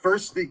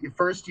 First you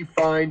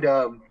find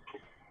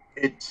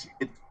it's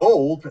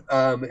old,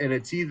 and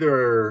it's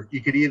either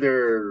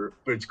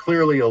but it's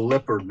clearly a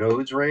lip or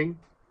nose ring.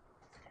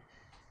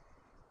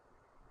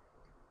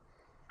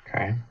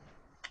 Okay.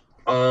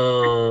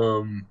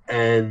 And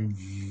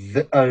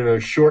a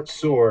short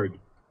sword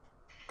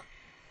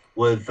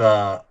with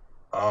a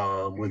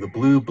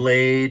blue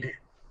blade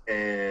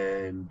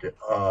and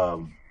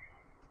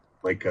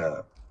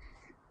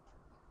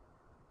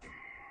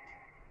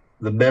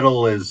the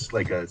metal is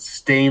like a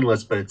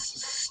stainless, but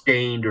it's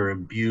stained or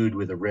imbued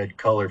with a red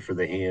color for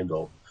the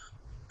handle.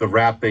 The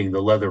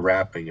leather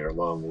wrapping are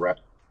long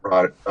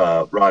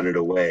rotted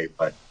away,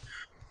 but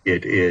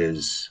it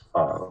is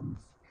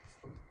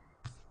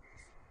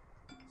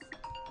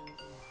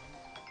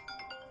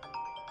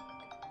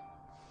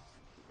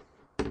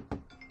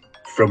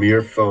from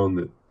your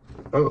phone.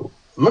 Oh,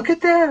 look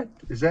at that!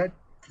 Is that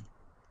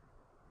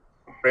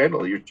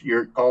Randall?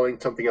 You're calling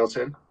something else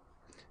in?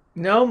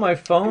 No, my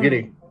phone.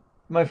 Getting-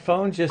 My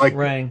phone just Like-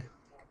 rang.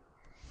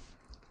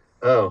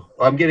 Oh,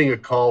 I'm getting a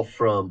call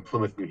from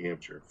Plymouth, New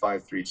Hampshire,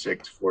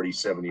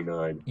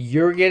 536-4079.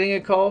 You're getting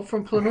a call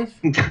from Plymouth?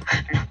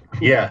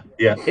 Yeah.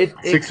 It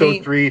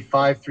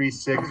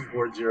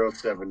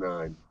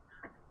 603-536-4079.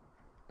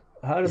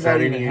 How did Is that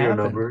that even any of your happen?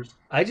 numbers?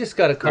 I just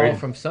got a call Right.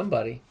 from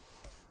somebody.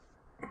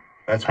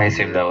 That's I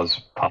assume weird. that was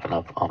popping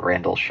up on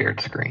Randall's shared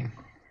screen.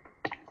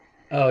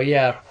 Oh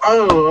yeah,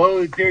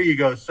 Oh, there you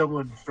go.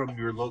 Someone from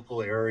your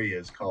local area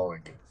is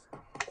calling.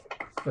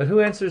 but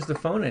who answers the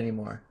phone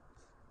anymore?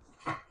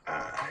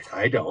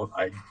 I don't.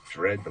 I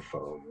dread the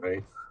phone,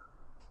 right?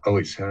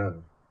 Always have.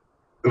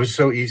 It was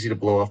so easy to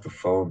blow off the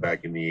phone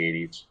back in the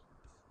 80s.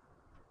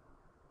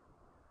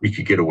 You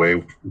could get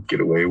away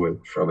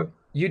from it.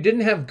 You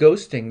didn't have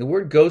ghosting. The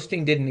word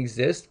ghosting didn't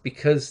exist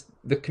because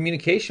the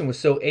communication was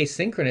so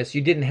asynchronous.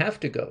 You didn't have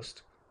to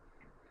ghost.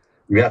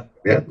 Yeah.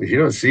 If you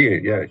don't see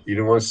it, you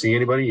didn't want to see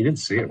anybody, you didn't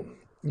see them.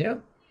 Yeah,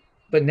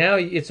 but now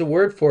it's a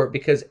word for it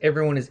because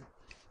everyone is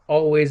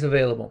always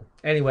available.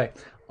 Anyway,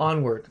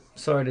 onward.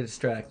 Sorry to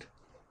distract.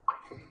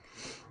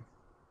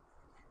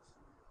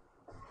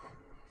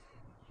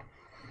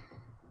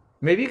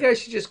 Maybe you guys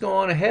should just go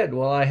on ahead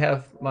while I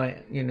have my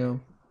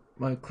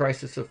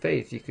crisis of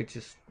faith. You could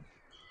just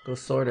go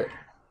sort it.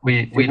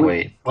 We'd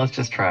wait. Let's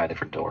just try a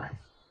different door.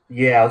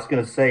 Yeah, I was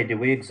going to say, did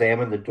we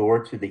examine the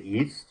door to the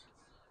east?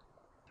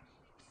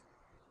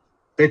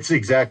 It's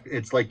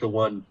like the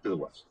one to the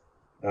west.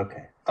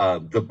 Okay.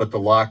 But the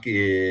lock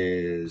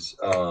is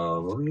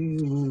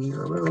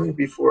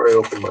before I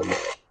open my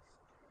mouth.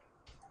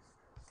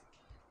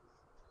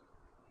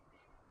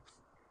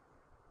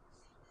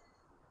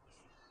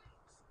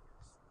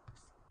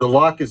 The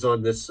lock is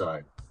on this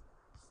side.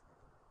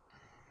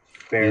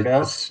 Fair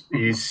enough.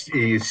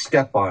 You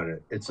step on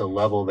it. It's a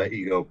level that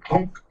you go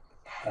punk,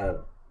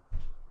 Oh,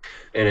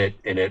 and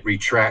it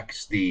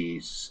retracts the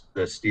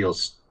steel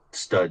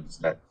studs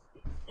that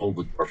hold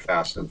the door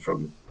fastened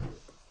from.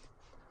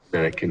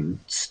 Then it can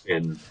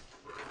spin.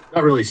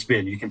 Not really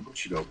spin. You can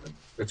push it open.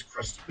 It's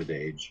crusted with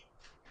age.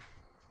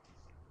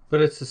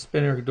 But it's a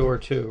spinner door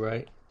too,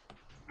 right?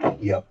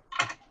 Yep.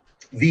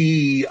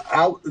 The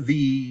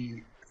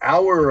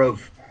hour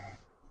of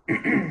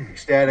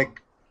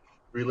ecstatic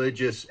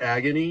religious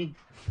agony,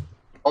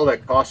 all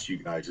that costs you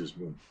guys is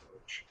one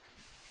torch.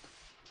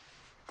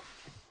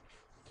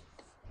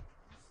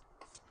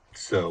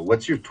 So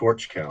what's your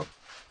torch count?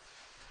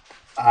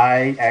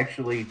 I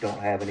actually don't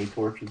have any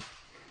torches.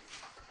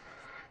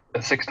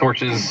 6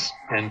 torches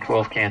and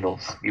 12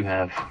 candles. You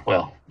have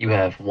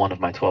one of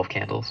my 12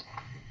 candles.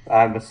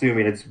 I'm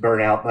assuming it's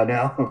burnt out by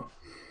now.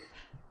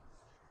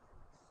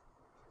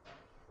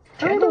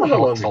 I don't know how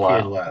long the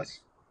candle lasts.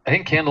 I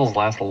think candles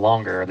last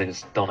longer. They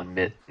just don't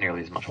emit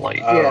nearly as much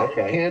light. Oh,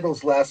 okay.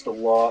 Candles last a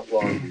lot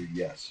longer,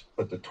 yes,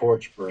 but the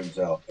torch burns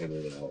out in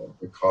an hour.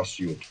 It costs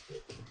you a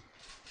torch.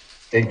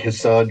 In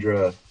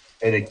Cassandra,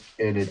 and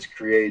it's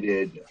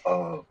created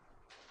a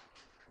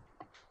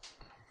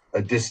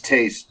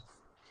distaste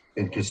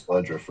in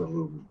Cassandra for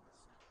aluminum.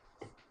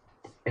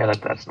 Yeah,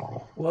 that's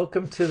normal.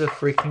 Welcome to the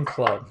freaking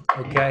club,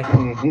 okay?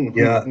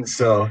 Yeah,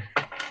 so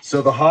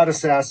the hot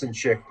assassin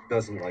chick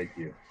doesn't like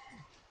you.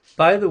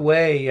 By the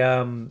way,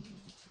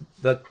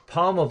 the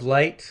Palm of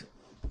Light,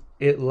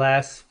 it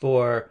lasts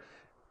for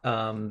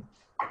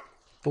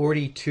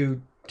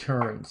 42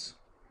 turns.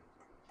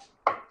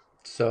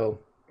 So,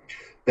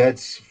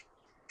 That's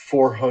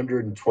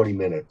 420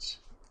 minutes.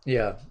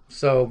 yeah.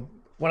 So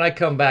when I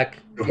come back,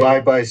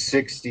 Divide by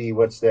 60,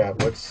 what's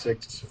that?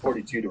 What's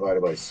 42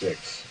 divided by 6?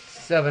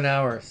 7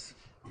 hours.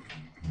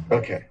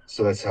 Okay,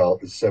 so that's how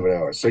it's 7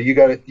 hours. So you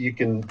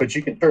can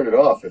turn it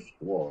off if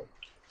you want.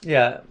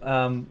 Yeah.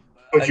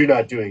 But you're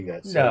not doing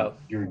that. So No.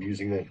 You're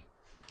using that.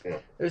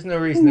 There's no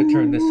reason to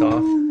turn this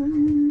off.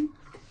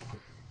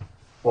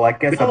 Well, I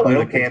guess I'll No, put I the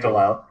don't think candle so.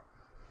 out.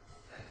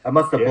 I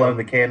must have Yeah. blown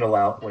the candle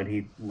out when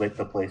he lit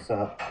the place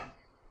up.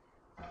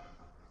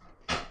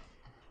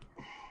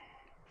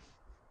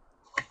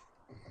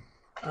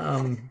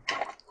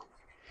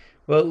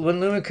 Well, when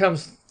Lumen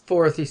comes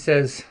forth, he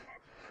says,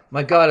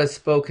 "My God has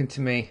spoken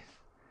to me,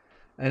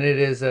 and it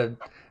is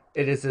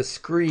a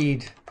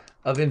screed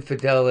of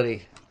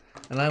infidelity,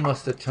 and I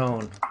must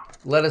atone.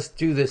 Let us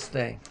do this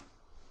thing.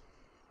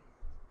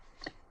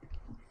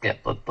 Yeah,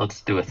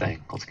 let's do a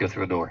thing. Let's go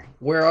through a door.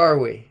 Where are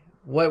we?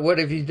 What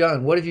have you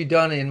done? What have you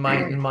done in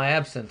my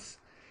absence?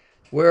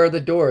 Where are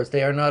the doors?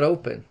 They are not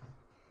open."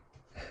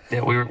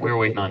 Yeah, we were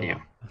waiting on you.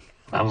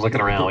 I was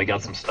looking around. We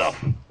got some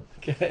stuff.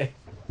 Okay.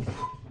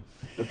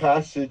 The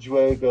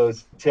passageway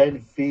goes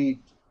 10 feet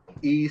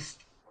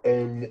east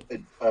and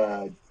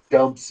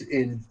dumps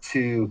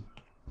into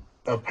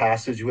a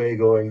passageway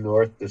going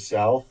north to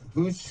south.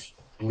 Who's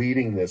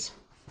leading this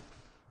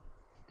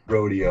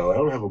rodeo? I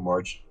don't have a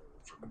march.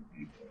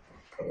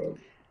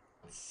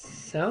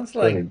 Sounds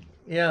like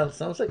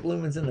sounds like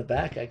Lumen's in the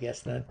back, I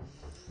guess then.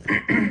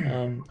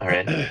 All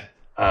right.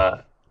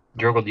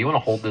 Jurgle, do you want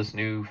to hold this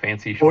new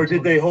fancy Or short did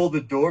sword? they hold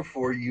the door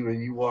for you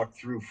and you walked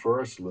through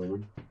first,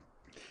 Loon?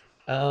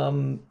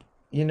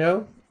 You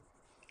know,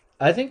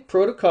 I think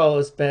protocol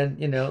has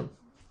been,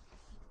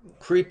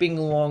 creeping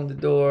along the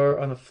door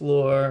on the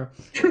floor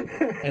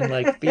and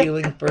like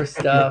feeling for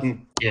stuff.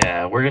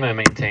 Yeah, we're gonna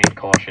maintain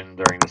caution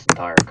during this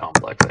entire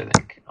complex, I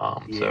think.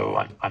 So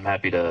Yeah. I'm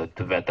happy to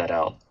vet that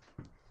out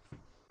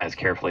as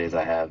carefully as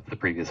I have the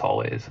previous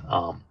hallways.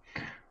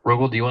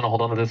 Rogel, do you want to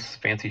hold on to this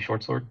fancy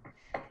short sword?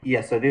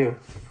 Yes, I do.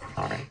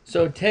 All right.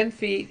 So 10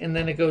 feet and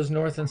then it goes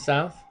north and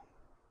south.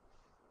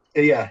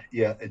 Yeah,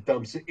 it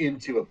dumps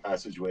into a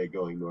passageway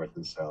going north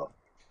and south.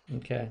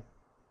 Okay.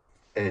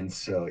 And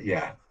so,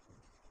 yeah.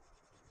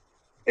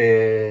 And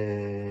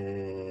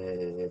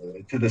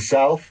to the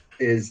south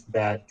is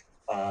that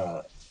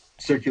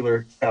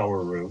circular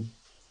tower room.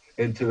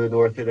 And to the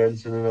north, it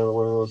ends in another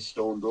one of those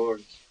stone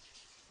doors.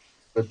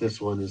 But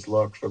this one is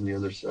locked from the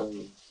other side.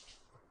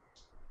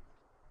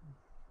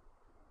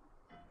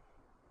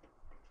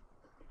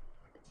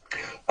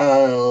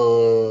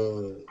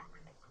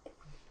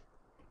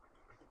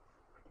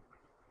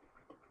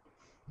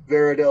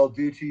 Veridel,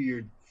 due to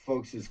your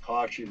folks'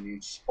 caution, you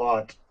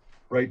spot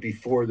right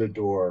before the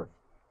door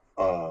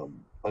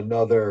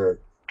another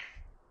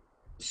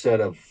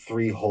set of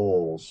 3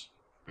 holes,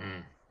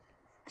 Mm.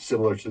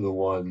 similar to the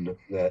one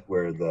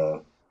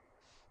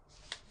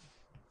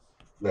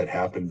that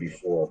happened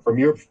before. From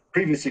your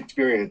previous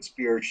experience,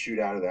 spirits shoot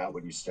out of that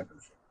when you step in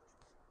front.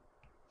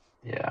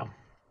 Yeah.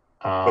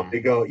 But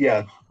they go,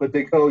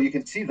 you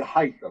can see the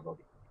height of them.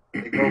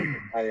 They go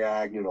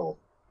diagonal.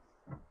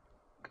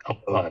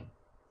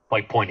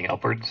 Like pointing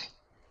upwards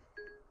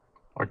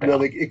or down.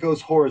 No, it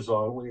goes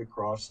horizontally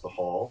across the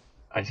hall.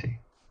 I see.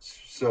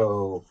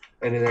 So,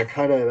 and then they're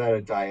kind of at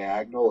a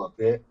diagonal a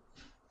bit.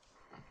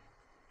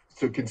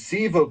 So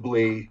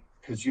conceivably,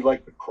 because you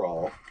like to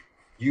crawl,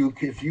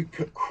 if you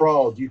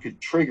crawled, you could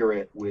trigger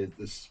it with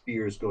the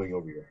spears going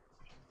over your head.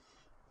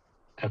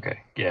 Okay.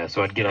 Yeah.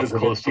 So I'd get up Because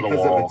of close to the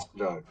because of wall. its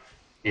done.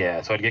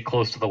 Yeah. So I'd get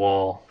close to the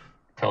wall,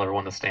 tell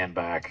everyone to stand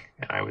back,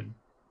 and I would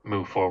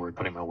move forward,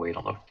 putting my weight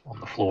on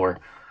the floor.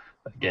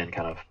 Again,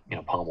 kind of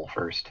pommel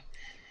first.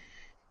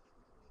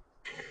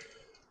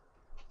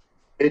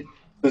 The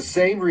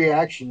same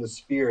reaction to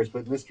spears,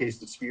 but in this case,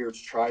 the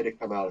spears try to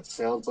come out. It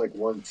sounds like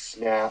one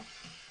snap.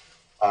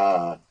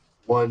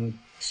 One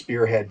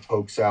spearhead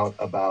pokes out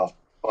about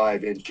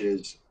 5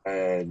 inches,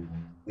 and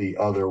the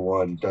other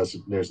one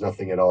doesn't. There's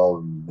nothing at all.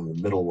 In the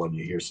middle one,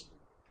 you hear some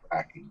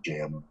cracking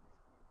jam.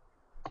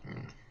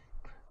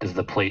 Does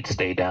the plate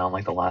stay down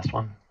like the last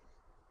one?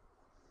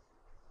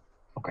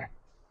 Okay.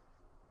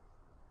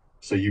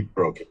 So you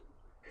broke it.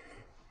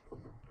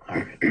 All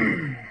right.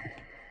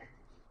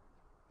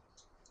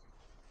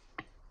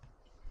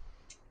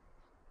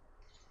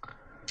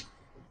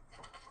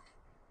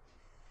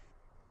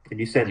 And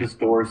you said this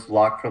door's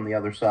locked from the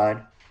other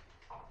side?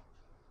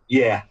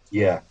 Yeah.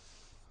 You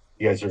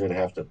guys are gonna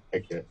have to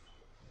pick it.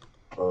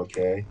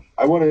 Okay.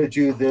 I want to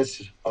do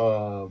this.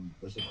 I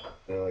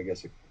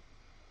guess.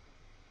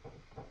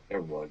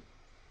 Never mind.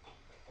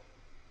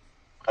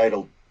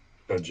 Idle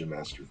Dungeon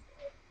Master.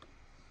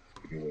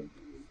 Do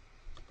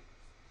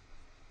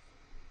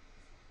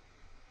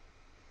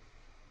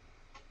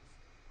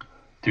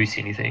we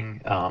see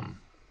anything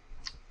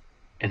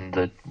in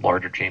the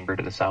larger chamber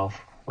to the south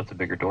with the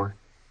bigger door?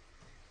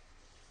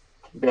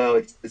 No,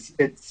 it's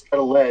got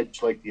a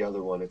ledge like the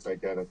other one. It's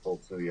identical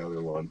to the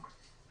other one.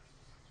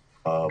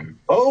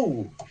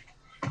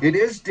 It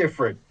is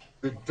different.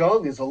 The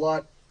dung is a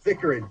lot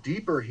thicker and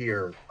deeper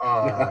here.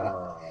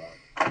 I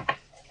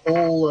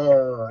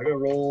gotta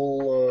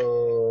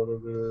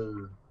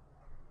roll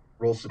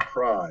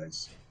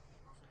surprise.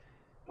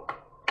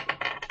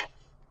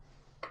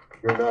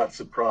 You're not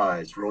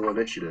surprised. Roll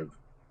initiative.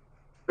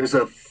 There's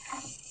a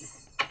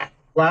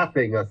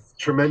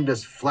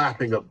tremendous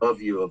flapping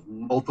above you of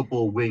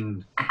multiple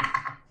winged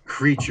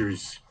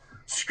creatures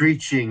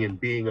screeching and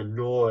being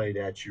annoyed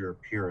at your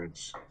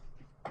appearance.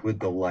 with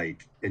the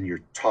light and your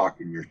talk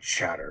and your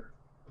chatter.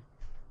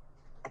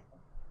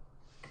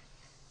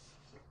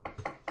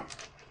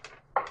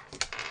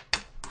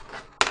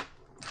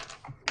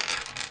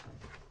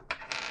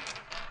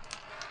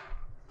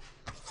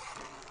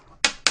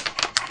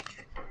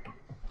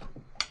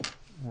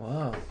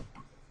 Wow.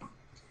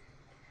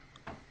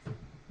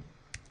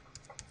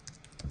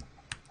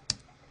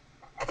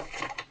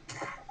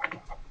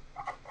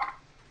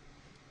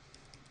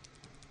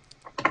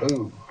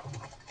 Ooh.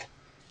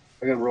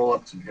 I'm going to roll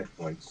up some hit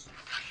points.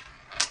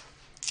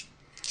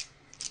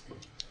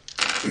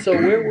 So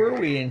where were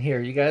we in here?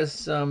 You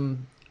guys,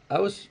 I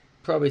was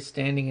probably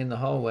standing in the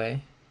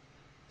hallway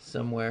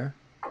somewhere.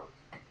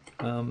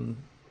 Where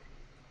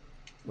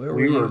were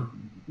We you? were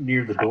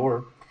near the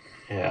door.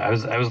 Yeah, I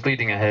was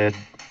leading ahead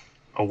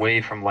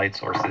away from light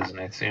sources, and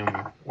I assume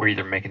we're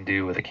either making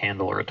do with a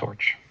candle or a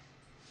torch.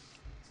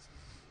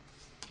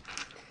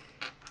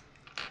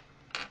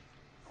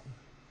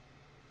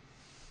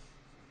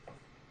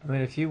 I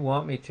mean, if you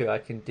want me to, I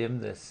can dim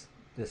this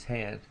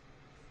hand.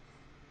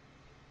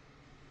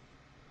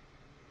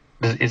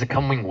 Is it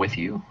coming with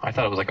you? I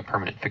thought it was like a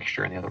permanent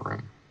fixture in the other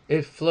room.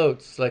 It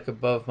floats like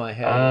above my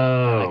head. and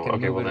I Oh, can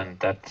okay. move Well, it- then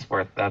that's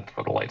where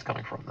the light's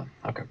coming from. Then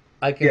okay.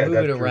 I can move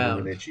that's it your around.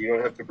 illumination. You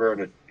don't have to burn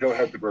it. You don't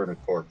have to burn a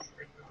torch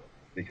right now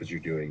because you're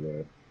doing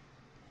that.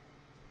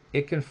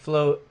 It can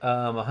float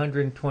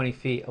 120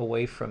 feet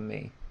away from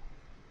me,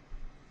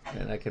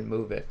 and I can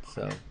move it.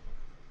 So,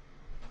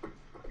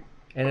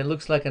 and it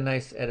looks like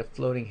a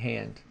floating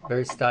hand,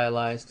 very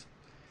stylized.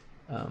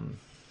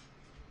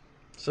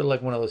 Sort of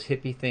like one of those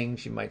hippie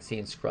things you might see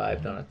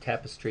inscribed on a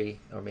tapestry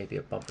or maybe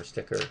a bumper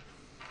sticker.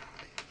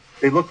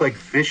 They look like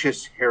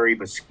vicious, hairy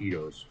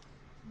mosquitoes.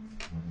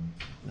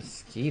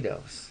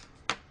 Mosquitoes.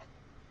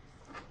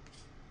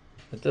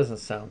 That doesn't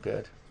sound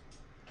good.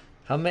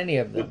 How many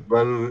of them?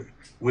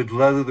 With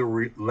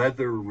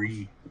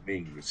leathery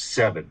wings.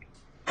 7.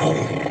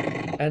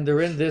 And they're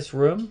in this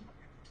room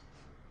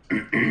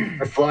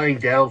They're flying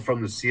down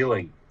from the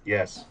ceiling.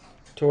 Yes.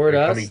 toward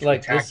They're coming us, to like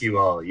attack this. you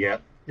all.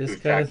 Yep. This To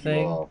kind of attack you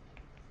thing? all.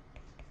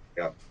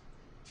 Yep.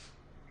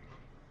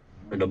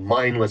 And a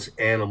mindless,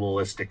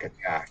 animalistic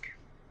attack.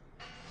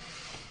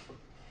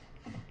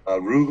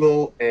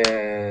 Rugal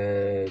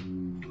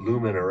and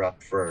Lumen are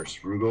up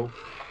first. Rugal,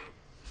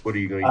 what are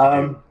you going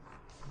to do?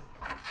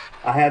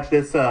 I have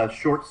this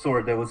short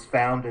sword that was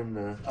found in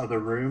the other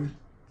room.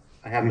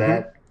 I have Mhm.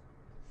 that.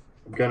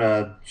 I'm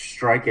gonna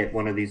strike at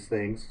one of these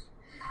things.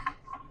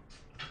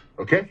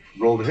 Okay,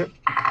 roll the hit.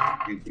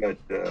 You've got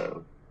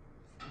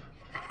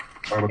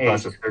armor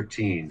class of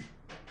 13.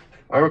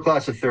 Armor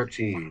class of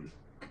 13.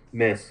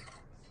 Miss.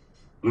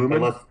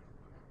 Lumen, Unless,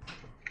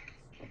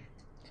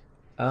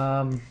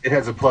 it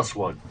has a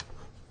 +1.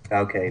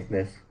 okay,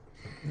 miss.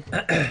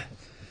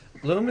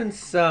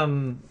 Lumen's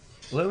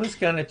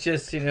gonna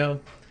just,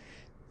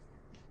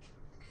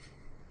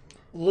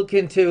 look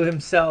into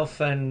himself,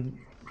 and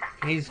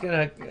he's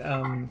gonna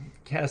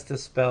cast a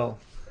spell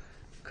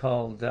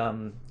called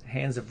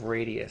Hands of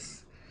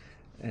Radius,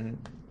 and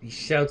he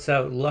shouts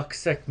out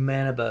Luxec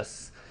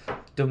Manibus,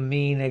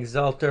 Domine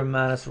Exalter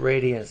Manus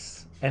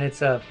Radius, and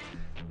it's a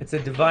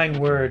divine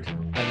word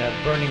and a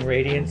burning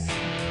radiance.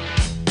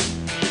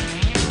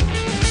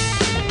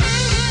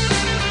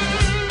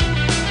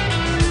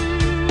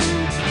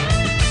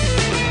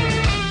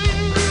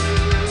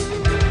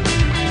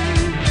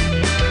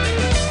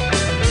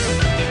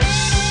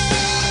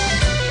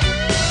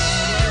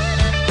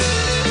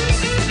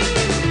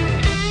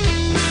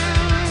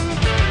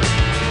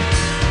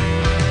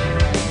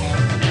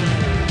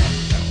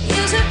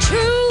 Is it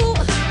true?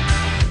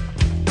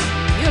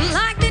 You'd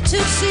like me to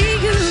see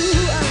you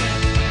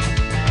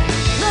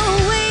the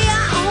way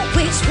I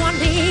always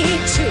wanted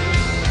to.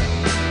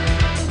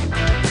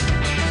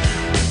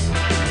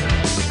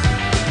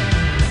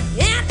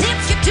 And if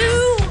you do,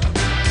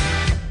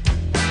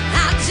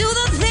 I'll do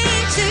the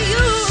thing to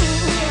you.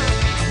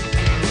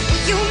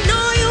 You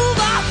know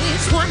you've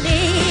always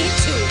wanted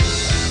to.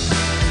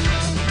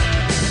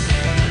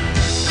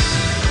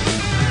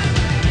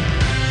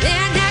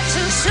 And at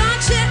the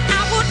sunset,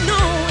 I would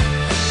know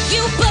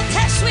you put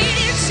that sweet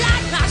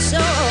inside my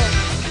soul.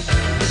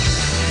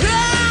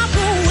 Drive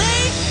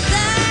away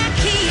the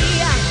key.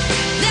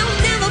 There'll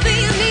never be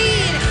a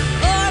need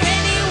for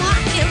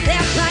anyone in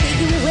there but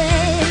you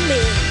and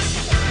me.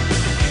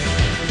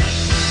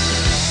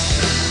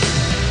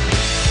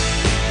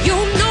 You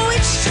know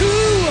it's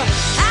true.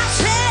 I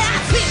say I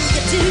feel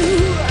you do.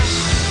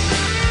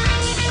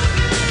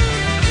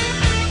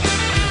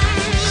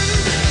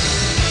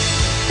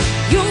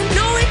 You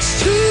know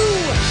it's true.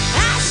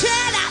 I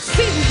said I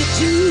feel you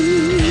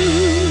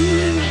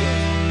do.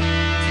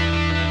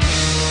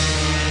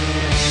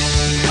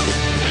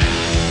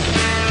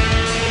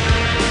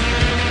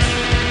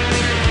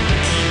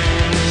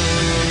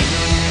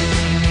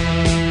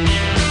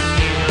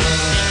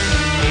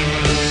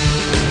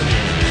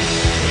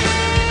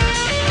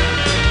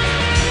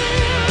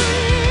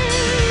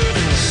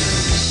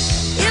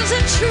 Is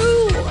it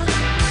true?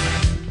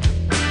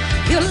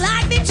 You'd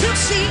like me to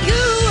see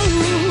you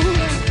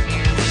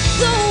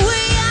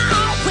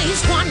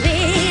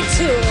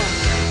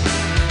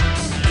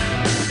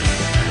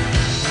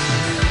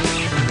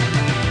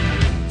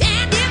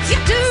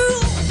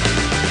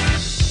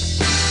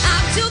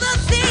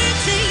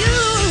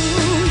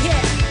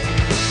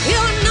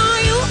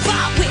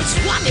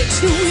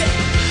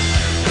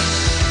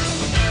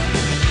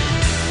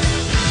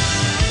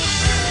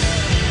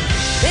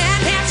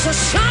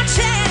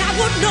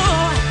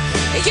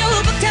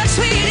your